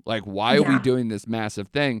overgrown. Like, why are we doing this massive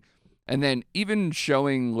thing? And then even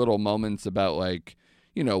showing little moments about like,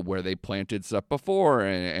 you know, where they planted stuff before,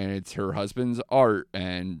 and it's her husband's art,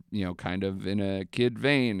 and, you know, kind of in a kid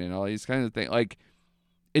vein and all these kinds of things. Like,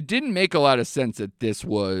 it didn't make a lot of sense that this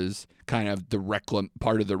was kind of the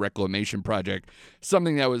part of the reclamation project,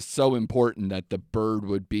 something that was so important that the bird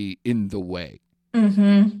would be in the way.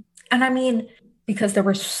 Mm-hmm. And I mean, because there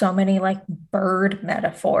were so many like bird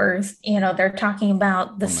metaphors, they're talking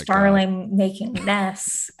about the Oh my starling making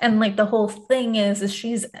nests, and like the whole thing is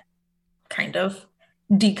she's kind of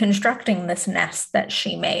deconstructing this nest that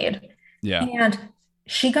she made. Yeah. And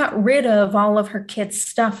she got rid of all of her kids'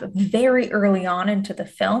 stuff very early on into the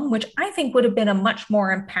film, which I think would have been a much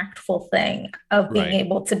more impactful thing of being Right.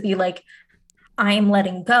 able to be like, I am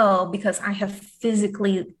letting go because I have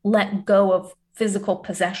physically let go of physical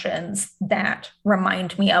possessions that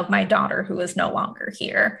remind me of my daughter who is no longer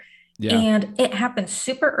here. Yeah. And it happens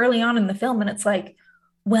super early on in the film. And it's like,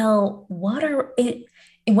 well, it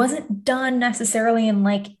wasn't done necessarily in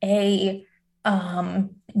like a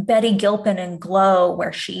Betty Gilpin and Glow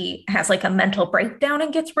where she has like a mental breakdown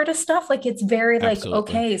and gets rid of stuff. Like it's very like, Absolutely.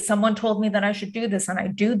 okay, someone told me that I should do this and I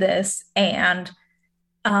do this. And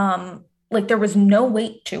like there was no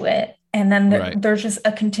weight to it. And then Right. there's just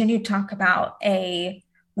a continued talk about a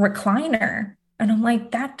recliner. And I'm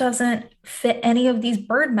like, that doesn't fit any of these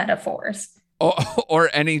bird metaphors. Or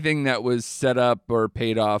anything that was set up or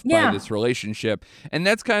paid off by Yeah. this relationship. And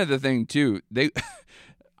that's kind of the thing too.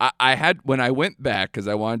 I had, when I went back, because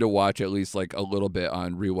I wanted to watch at least like a little bit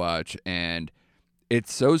on rewatch, and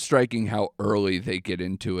it's so striking how early they get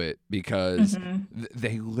into it, because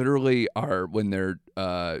they literally are, when they're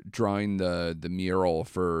drawing the mural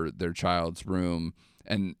for their child's room,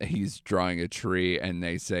 and he's drawing a tree, and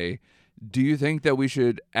they say, do you think that we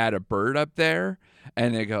should add a bird up there?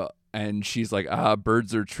 And they go, and she's like,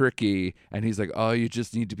 birds are tricky. And he's like, oh, you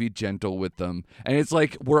just need to be gentle with them. And it's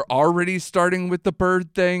like, we're already starting with the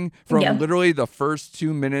bird thing from literally the first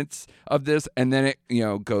 2 minutes of this. And then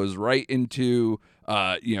it, goes right into,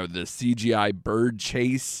 the CGI bird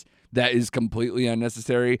chase that is completely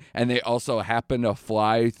unnecessary. And they also happen to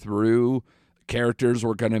fly through characters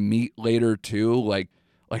we're going to meet later too. Like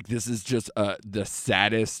this is just the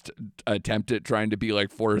saddest attempt at trying to be like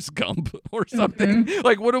Forrest Gump or something.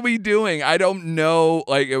 Like, what are we doing? I don't know.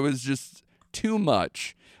 Like, it was just too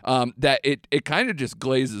much that it kind of just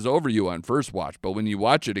glazes over you on first watch. But when you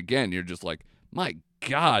watch it again, you're just like, my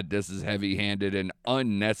God, this is heavy-handed and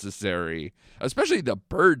unnecessary. Especially the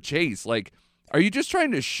bird chase. Like, are you just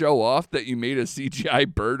trying to show off that you made a CGI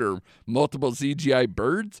bird or multiple CGI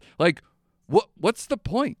birds? Like, what's the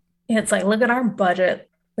point? It's like, look at our budget.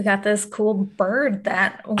 We got this cool bird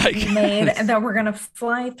that we made and that we're going to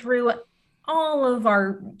fly through all of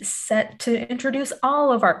our set to introduce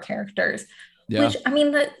all of our characters. Yeah. Which, I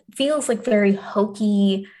mean, that feels like very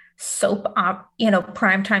hokey soap opera,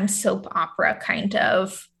 primetime soap opera kind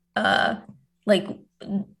of, like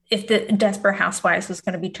if the Desperate Housewives was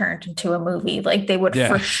going to be turned into a movie, like they would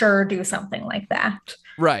for sure do something like that.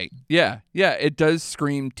 Right. Yeah. Yeah. It does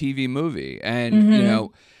scream TV movie. And,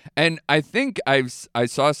 and I think I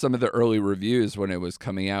saw some of the early reviews when it was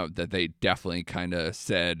coming out that they definitely kind of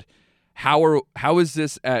said, how is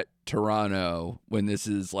this at Toronto when this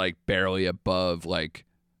is like barely above like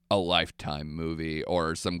a Lifetime movie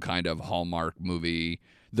or some kind of Hallmark movie,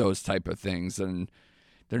 those type of things. And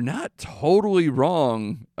they're not totally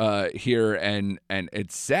wrong here. And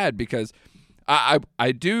it's sad because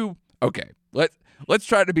I do. Okay. Let's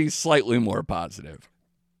try to be slightly more positive.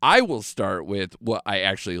 I will start with what I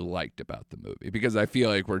actually liked about the movie, because I feel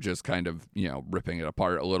like we're just kind of, ripping it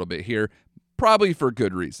apart a little bit here, probably for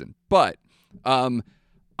good reason. But I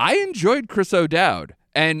enjoyed Chris O'Dowd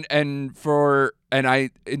and I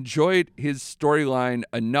enjoyed his storyline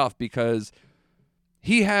enough because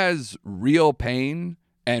he has real pain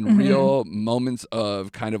and real moments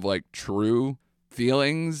of kind of like true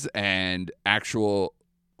feelings and actual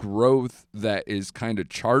growth that is kind of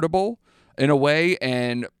chartable in a way.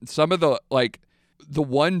 And some of the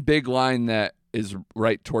one big line that is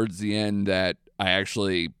right towards the end that I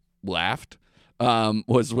actually laughed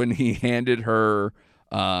was when he handed her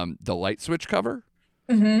the light switch cover.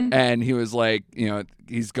 And he was like,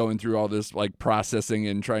 he's going through all this like processing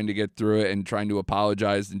and trying to get through it and trying to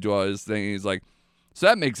apologize and do all this thing. He's like, so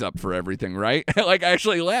that makes up for everything, right? Like, I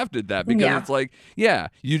actually laughed at that because it's like, yeah,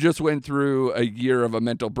 you just went through a year of a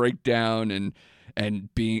mental breakdown and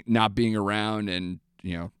not being around. And,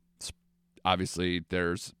 obviously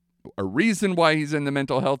there's a reason why he's in the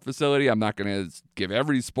mental health facility. I'm not going to give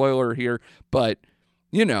every spoiler here, but,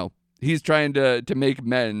 he's trying to make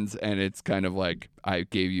amends. And it's kind of like, I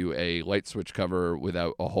gave you a light switch cover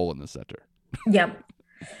without a hole in the center. Yep.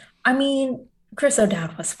 I mean, Chris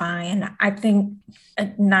O'Dowd was fine. I think,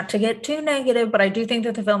 not to get too negative, but I do think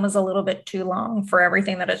that the film is a little bit too long for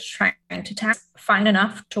everything that it's trying to tackle. Fine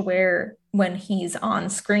enough to where when he's on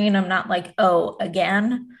screen, I'm not like, oh,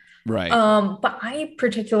 again. Right. But I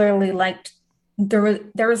particularly liked there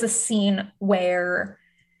was a scene where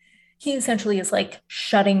he essentially is like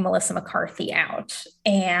shutting Melissa McCarthy out,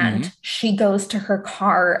 and she goes to her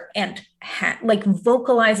car and like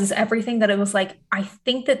vocalizes everything that it was like, I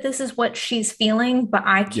think that this is what she's feeling, but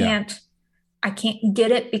I can't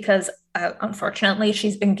get it because unfortunately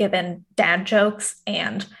she's been given dad jokes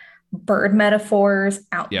and bird metaphors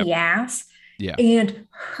out the ass. Yeah. And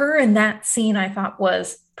her in that scene I thought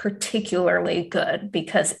was particularly good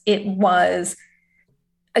because it was,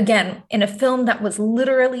 again, in a film that was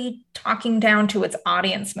literally talking down to its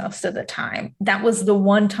audience most of the time. That was the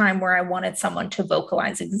one time where I wanted someone to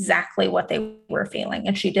vocalize exactly what they were feeling.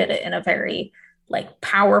 And she did it in a very like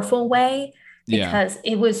powerful way because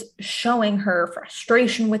it was showing her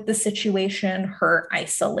frustration with the situation, her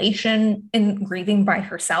isolation in grieving by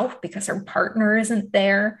herself because her partner isn't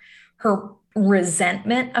there, her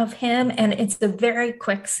resentment of him. And it's a very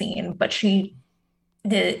quick scene, but she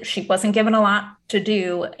wasn't given a lot to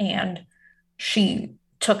do, and she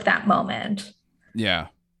took that moment. Yeah.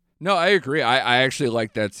 No, I agree. I actually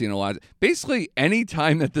like that scene a lot. Basically, any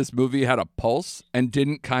time that this movie had a pulse and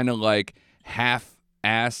didn't kind of like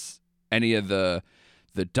half-ass any of the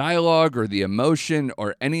dialogue or the emotion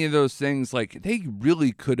or any of those things, like they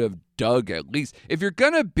really could have dug at least. If you're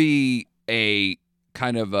going to be a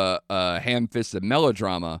kind of a ham-fisted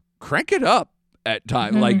melodrama, crank it up at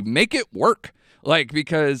times. Like, make it work. Like,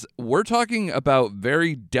 because we're talking about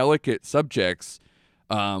very delicate subjects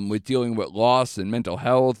with dealing with loss and mental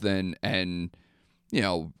health and you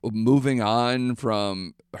know, moving on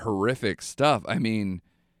from horrific stuff. I mean,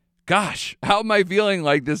 gosh, how am I feeling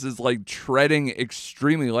like this is like treading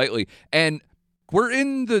extremely lightly? And we're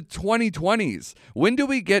in the 2020s. When do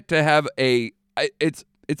we get to have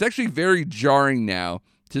it's actually very jarring now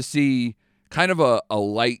to see kind of a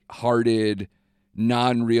lighthearted,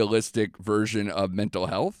 non-realistic version of mental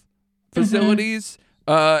health facilities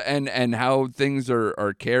and how things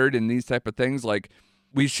are cared and these type of things. Like,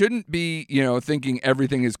 we shouldn't be, you know, thinking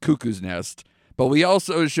everything is cuckoo's nest, but we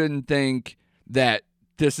also shouldn't think that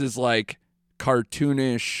this is like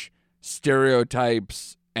cartoonish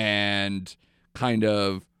stereotypes and kind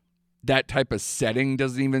of that type of setting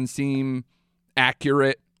doesn't even seem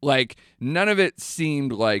accurate. Like, none of it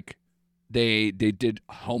seemed like they did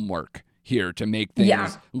homework here to make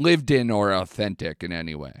things lived in or authentic in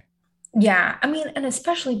any way. Yeah. I mean, and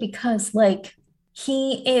especially because like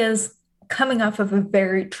he is coming off of a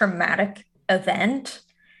very traumatic event.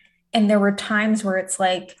 And there were times where it's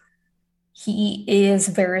like he is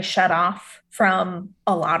very shut off from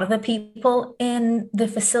a lot of the people in the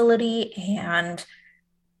facility. And,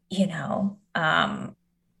 you know,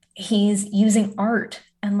 he's using art,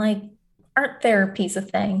 and like art therapy's a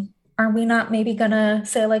thing. Are we not maybe gonna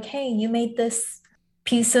say like, hey, you made this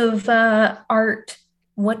piece of art.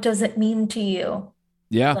 What does it mean to you?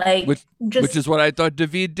 Yeah, like which is what I thought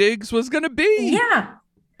Daveed Diggs was gonna be. Yeah.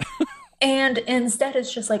 And instead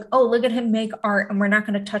it's just like, oh, look at him make art, and we're not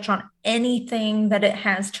going to touch on anything that it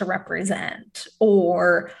has to represent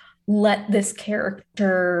or let this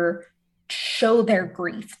character show their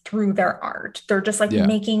grief through their art. They're just like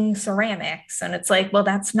making ceramics, and it's like, well,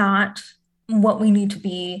 that's not what we need to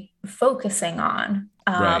be focusing on.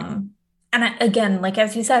 Right. And again, like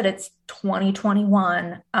as you said, it's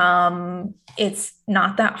 2021. It's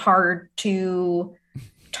not that hard to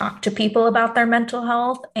talk to people about their mental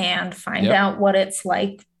health and find out what it's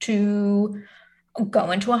like to go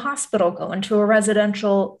into a hospital, go into a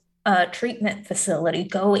residential treatment facility,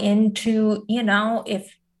 go into, you know,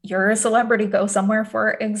 if you're a celebrity, go somewhere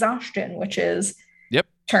for exhaustion, which is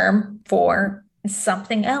term for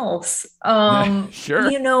something else. Sure.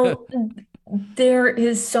 You know, there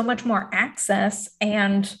is so much more access,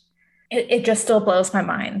 and it just still blows my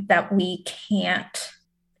mind that we can't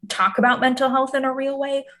talk about mental health in a real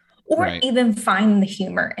way or even find the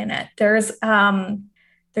humor in it. There's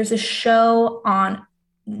a show on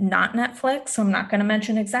not Netflix, so I'm not going to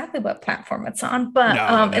mention exactly what platform it's on, but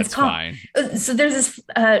it's called fine. So there's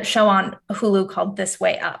this show on Hulu called This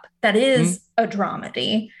Way Up that is a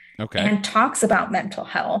dramedy and talks about mental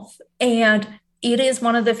health, and it is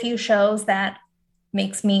one of the few shows that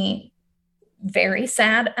makes me very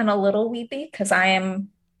sad and a little weepy because I am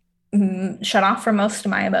shut off from most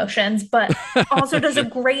of my emotions, but also does a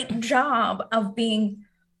great job of being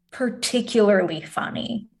particularly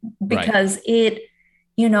funny because it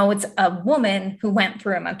it's a woman who went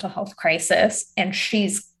through a mental health crisis and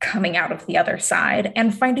she's coming out of the other side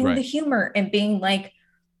and finding the humor and being like,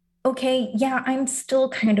 okay, yeah, I'm still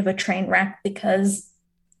kind of a train wreck because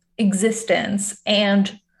existence.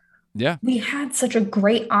 And we had such a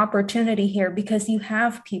great opportunity here because you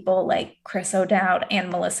have people like Chris O'Dowd and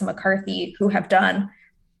Melissa McCarthy who have done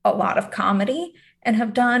a lot of comedy and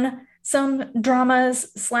have done some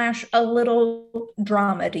dramas / a little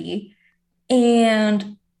dramedy.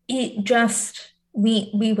 And it just,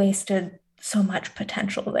 we wasted so much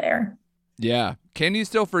potential there. Yeah. Can You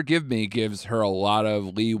Still Forgive Me gives her a lot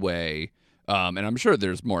of leeway. And I'm sure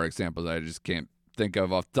there's more examples I just can't think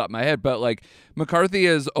of off the top of my head. But like McCarthy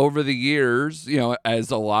has over the years,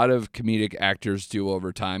 as a lot of comedic actors do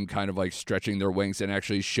over time, kind of like stretching their wings and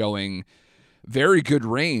actually showing very good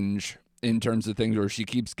range in terms of things where she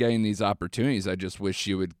keeps getting these opportunities. I just wish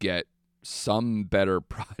she would get some better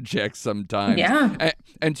projects sometimes. Yeah.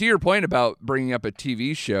 And to your point about bringing up a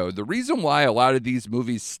TV show, the reason why a lot of these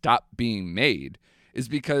movies stop being made is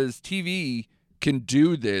because TV can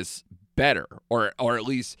do this better, or at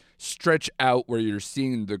least stretch out where you're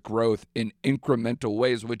seeing the growth in incremental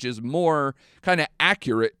ways, which is more kind of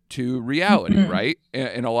accurate to reality, right?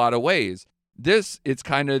 In a lot of ways. It's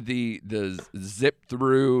kind of the zip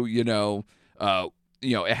through,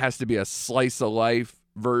 it has to be a slice of life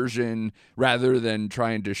version rather than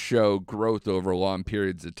trying to show growth over long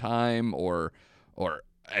periods of time or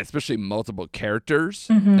especially multiple characters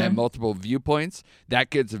and multiple viewpoints.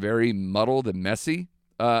 That gets very muddled and messy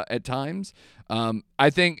at times. I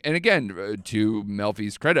think, and again, to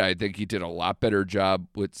Melfi's credit, I think he did a lot better job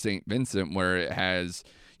with St. Vincent, where it has,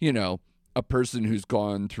 a person who's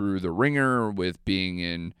gone through the ringer with being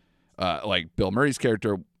in, like Bill Murray's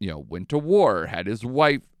character, went to war, had his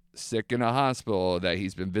wife sick in a hospital that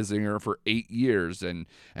he's been visiting her for 8 years, and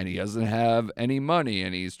he doesn't have any money,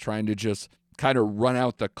 and he's trying to just kind of run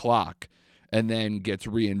out the clock, and then gets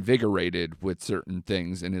reinvigorated with certain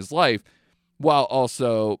things in his life, while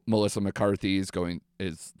also Melissa McCarthy is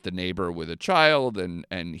the neighbor with a child,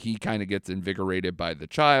 and he kind of gets invigorated by the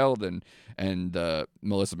child, and the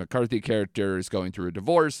Melissa McCarthy character is going through a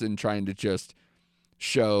divorce and trying to just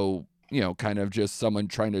show, kind of just someone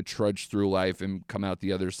trying to trudge through life and come out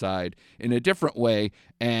the other side in a different way.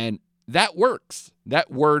 And that works.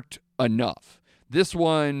 That worked enough. This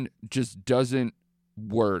one just doesn't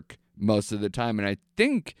work most of the time. And I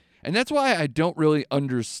think, and that's why I don't really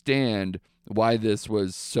understand why this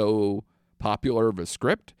was so popular of a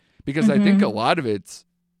script, because I think a lot of it's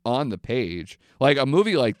on the page. Like a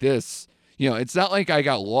movie like this, it's not like I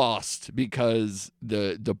got lost because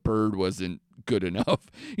the bird wasn't good enough.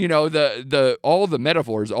 The all the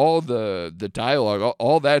metaphors, all the dialogue,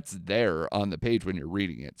 all that's there on the page when you're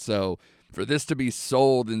reading it. So for this to be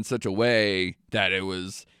sold in such a way that it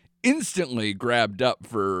was instantly grabbed up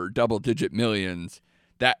for double-digit millions,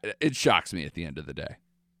 that it shocks me at the end of the day.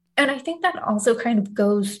 And I think that also kind of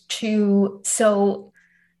goes to, so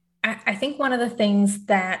I think one of the things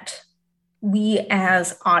that we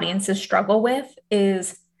as audiences struggle with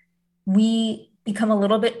is we become a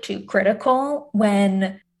little bit too critical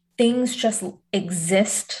when things just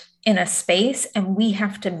exist in a space and we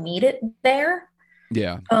have to meet it there.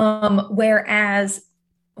 Yeah. Whereas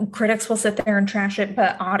critics will sit there and trash it,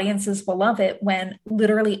 but audiences will love it when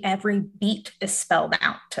literally every beat is spelled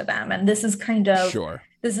out to them. And this is kind of,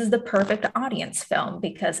 this is the perfect audience film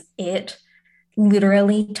because it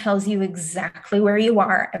literally tells you exactly where you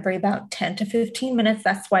are every about 10 to 15 minutes.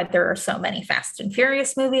 That's why there are so many Fast and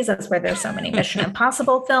Furious movies. That's why there's so many Mission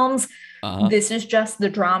Impossible films. This is just the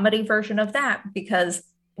dramedy version of that because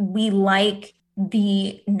we like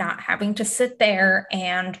the not having to sit there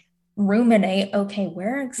and ruminate, okay,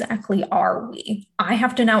 where exactly are we? I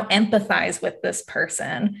have to now empathize with this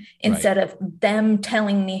person instead of them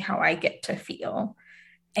telling me how I get to feel.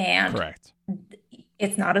 And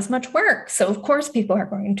it's not as much work. So of course people are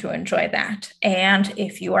going to enjoy that. And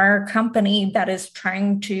if you are a company that is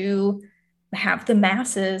trying to have the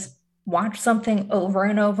masses watch something over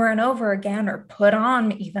and over and over again or put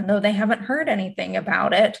on, even though they haven't heard anything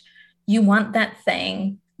about it, you want that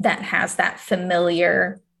thing that has that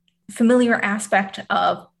familiar aspect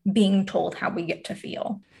of being told how we get to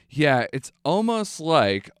feel. Yeah, it's almost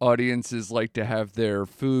like audiences like to have their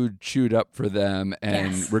food chewed up for them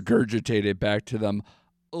and regurgitated back to them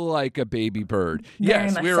like a baby bird.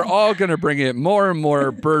 Yes, we're all going to bring in more and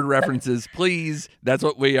more bird references. Please, that's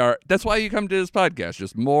what we are. That's why you come to this podcast,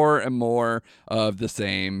 just more and more of the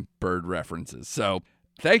same bird references. So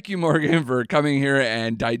thank you, Morgan, for coming here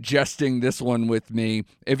and digesting this one with me.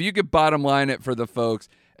 If you could bottom line it for the folks,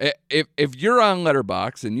 If you're on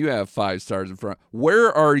Letterboxd and you have 5 stars in front,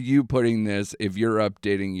 where are you putting this if you're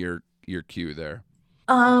updating your queue there?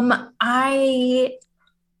 I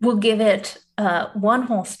will give it 1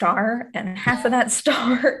 whole star, and half of that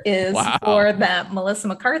star is Wow. for that Melissa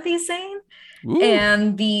McCarthy scene. Ooh.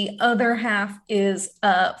 And the other half is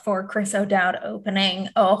for Chris O'Dowd opening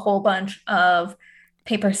a whole bunch of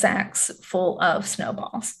paper sacks full of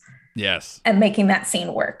snowballs. Yes. And making that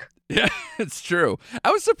scene work. Yeah, it's true.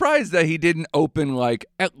 I was surprised that he didn't open like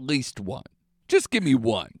at least 1. Just give me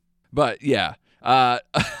 1. But yeah, I'm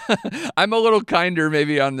a little kinder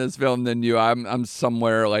maybe on this film than you. I'm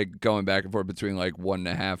somewhere like going back and forth between like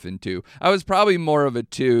 1.5 and 2. I was probably more of a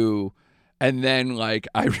 2. And then, like,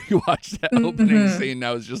 I rewatched that opening scene, and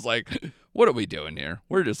I was just like, what are we doing here?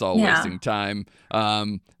 We're just all wasting time.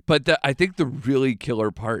 But I think the really killer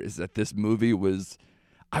part is that this movie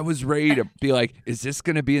I was ready to be like, is this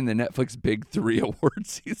going to be in the Netflix Big 3 award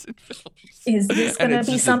season films? Is this going to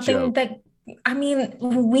be something that, I mean,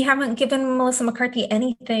 we haven't given Melissa McCarthy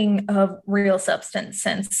anything of real substance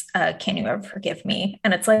since Can You Ever Forgive Me?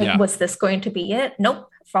 And it's like, was this going to be it? Nope,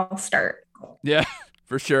 false start. Yeah,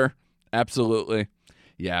 for sure. Absolutely.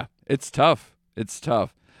 Yeah, it's tough. It's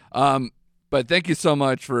tough. But thank you so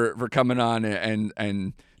much for coming on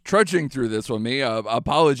and trudging through this with me.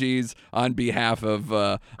 Apologies on behalf of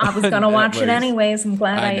I was going to watch it anyways. I'm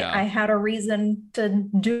glad I had a reason to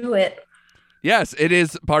do it. Yes, it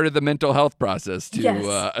is part of the mental health process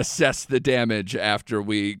to assess the damage after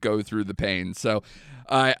we go through the pain. So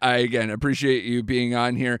I again appreciate you being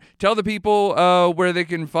on here. Tell the people where they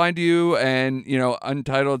can find you, and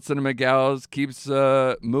Untitled Cinema Gals keeps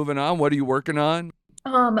moving on. What are you working on?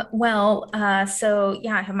 So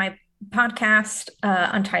yeah, I have my podcast,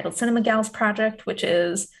 Untitled Cinema Gals Project, which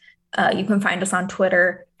is you can find us on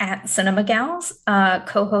Twitter at Cinema Gals.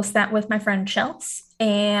 Co-host that with my friend Chels,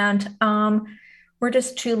 and we're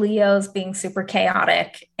just 2 Leos being super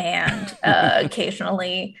chaotic and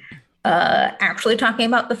occasionally actually talking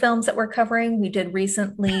about the films that we're covering. We did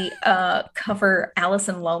recently cover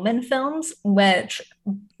Alison Lohman films, which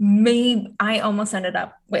I almost ended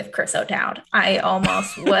up with Chris O'Dowd. I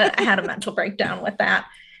almost had a mental breakdown with that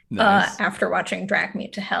after watching Drag Me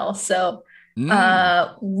to Hell. So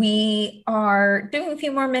we are doing a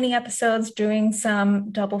few more mini episodes, doing some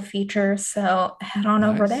double features. So head on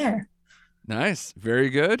over there. Nice. Very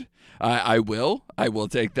good. I will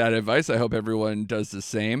take that advice. I hope everyone does the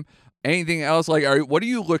same. Anything else? Like, what are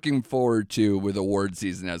you looking forward to with award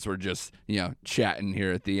season as we're just, chatting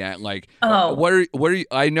here at the end? Like, what are you,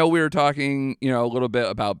 I know we were talking, a little bit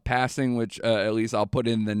about Passing, which at least I'll put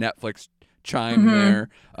in the Netflix chime there,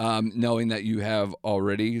 knowing that you have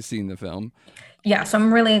already seen the film. Yeah, so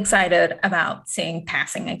I'm really excited about seeing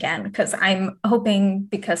Passing again, because I'm hoping,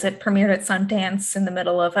 because it premiered at Sundance in the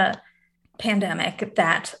middle of a pandemic,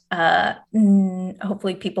 that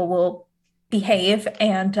hopefully people will behave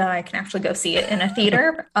and I can actually go see it in a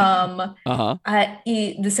theater. The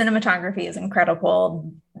cinematography is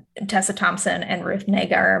incredible. Tessa Thompson and Ruth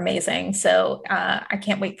Negga are amazing. So I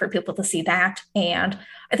can't wait for people to see that. And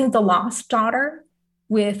I think The Lost Daughter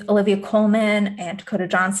with Olivia Colman and Dakota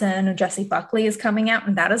Johnson and Jessie Buckley is coming out.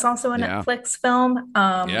 And that is also a Netflix film.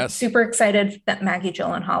 Super excited that Maggie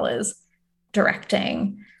Gyllenhaal is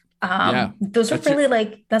directing. Those are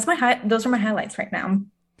really those are my highlights right now.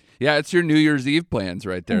 Yeah, it's your New Year's Eve plans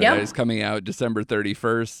right there. That is coming out December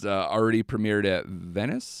 31st, already premiered at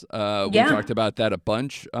Venice. We talked about that a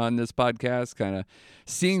bunch on this podcast, kind of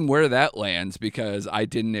seeing where that lands, because I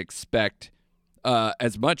didn't expect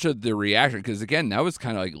as much of the reaction, because, again, that was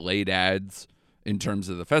kind of like late ads in terms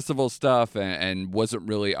of the festival stuff and wasn't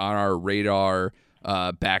really on our radar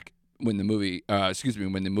back when the movie,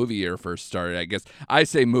 when the movie year first started. I guess I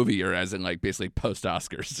say movie year as in like basically post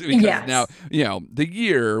Oscars, because now, the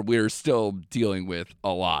year we're still dealing with a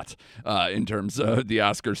lot in terms of the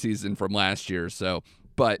Oscar season from last year. So,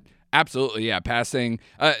 but absolutely, Passing.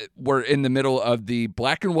 We're in the middle of the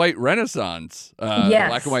black and white renaissance,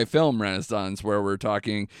 black and white film renaissance, where we're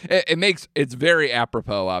talking. It's very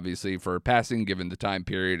apropos, obviously, for Passing, given the time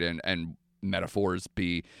period and metaphors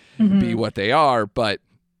be what they are, but.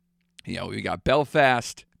 We got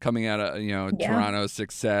Belfast coming out of, Toronto's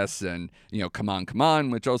success, and, Come On,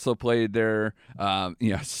 which also played there.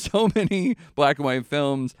 So many black and white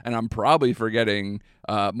films, and I'm probably forgetting,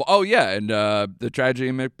 and The Tragedy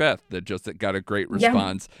of Macbeth that just got a great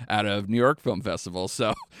response out of New York Film Festival.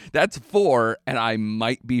 So that's 4, and I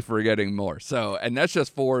might be forgetting more. So, and that's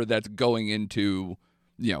just 4 that's going into,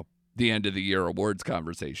 the end of the year awards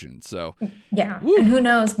conversation. So and who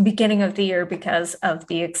knows, beginning of the year, because of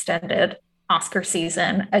the extended Oscar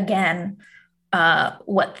season, again,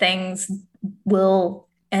 what things will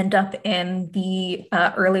end up in the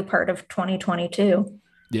early part of 2022.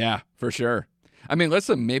 Yeah, for sure. I mean,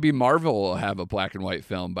 listen, maybe Marvel will have a black and white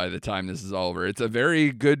film by the time this is over. It's a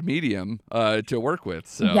very good medium to work with.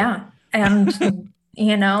 So yeah, and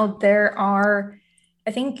there are,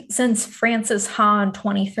 I think since Frances Ha in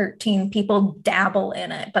 2013, people dabble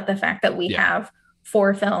in it, but the fact that we have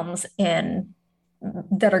 4 films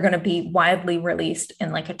that are going to be widely released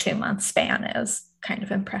in like a 2-month span is kind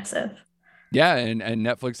of impressive. Yeah, and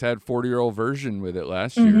Netflix had 40-year-old version with it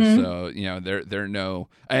last year, so they're no,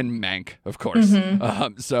 and Mank, of course.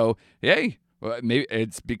 So hey, maybe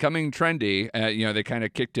it's becoming trendy. They kind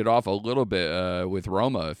of kicked it off a little bit with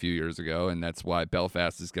Roma a few years ago, and that's why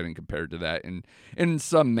Belfast is getting compared to that in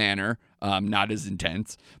some manner. Not as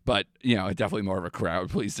intense, but definitely more of a crowd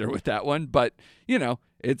pleaser with that one. But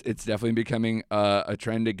it's definitely becoming a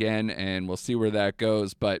trend again, and we'll see where that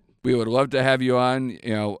goes. But we would love to have you on.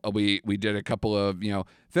 We did a couple of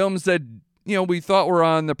films that we thought were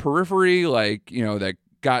on the periphery, like that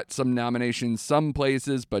got some nominations some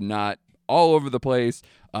places, but not all over the place.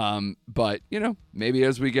 But maybe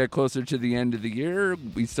as we get closer to the end of the year,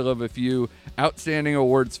 we still have a few outstanding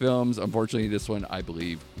awards films. Unfortunately, this one, I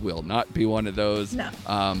believe, will not be one of those. No.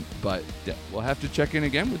 But we'll have to check in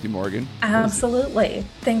again with you, Morgan. Absolutely.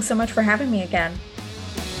 Thanks so much for having me again.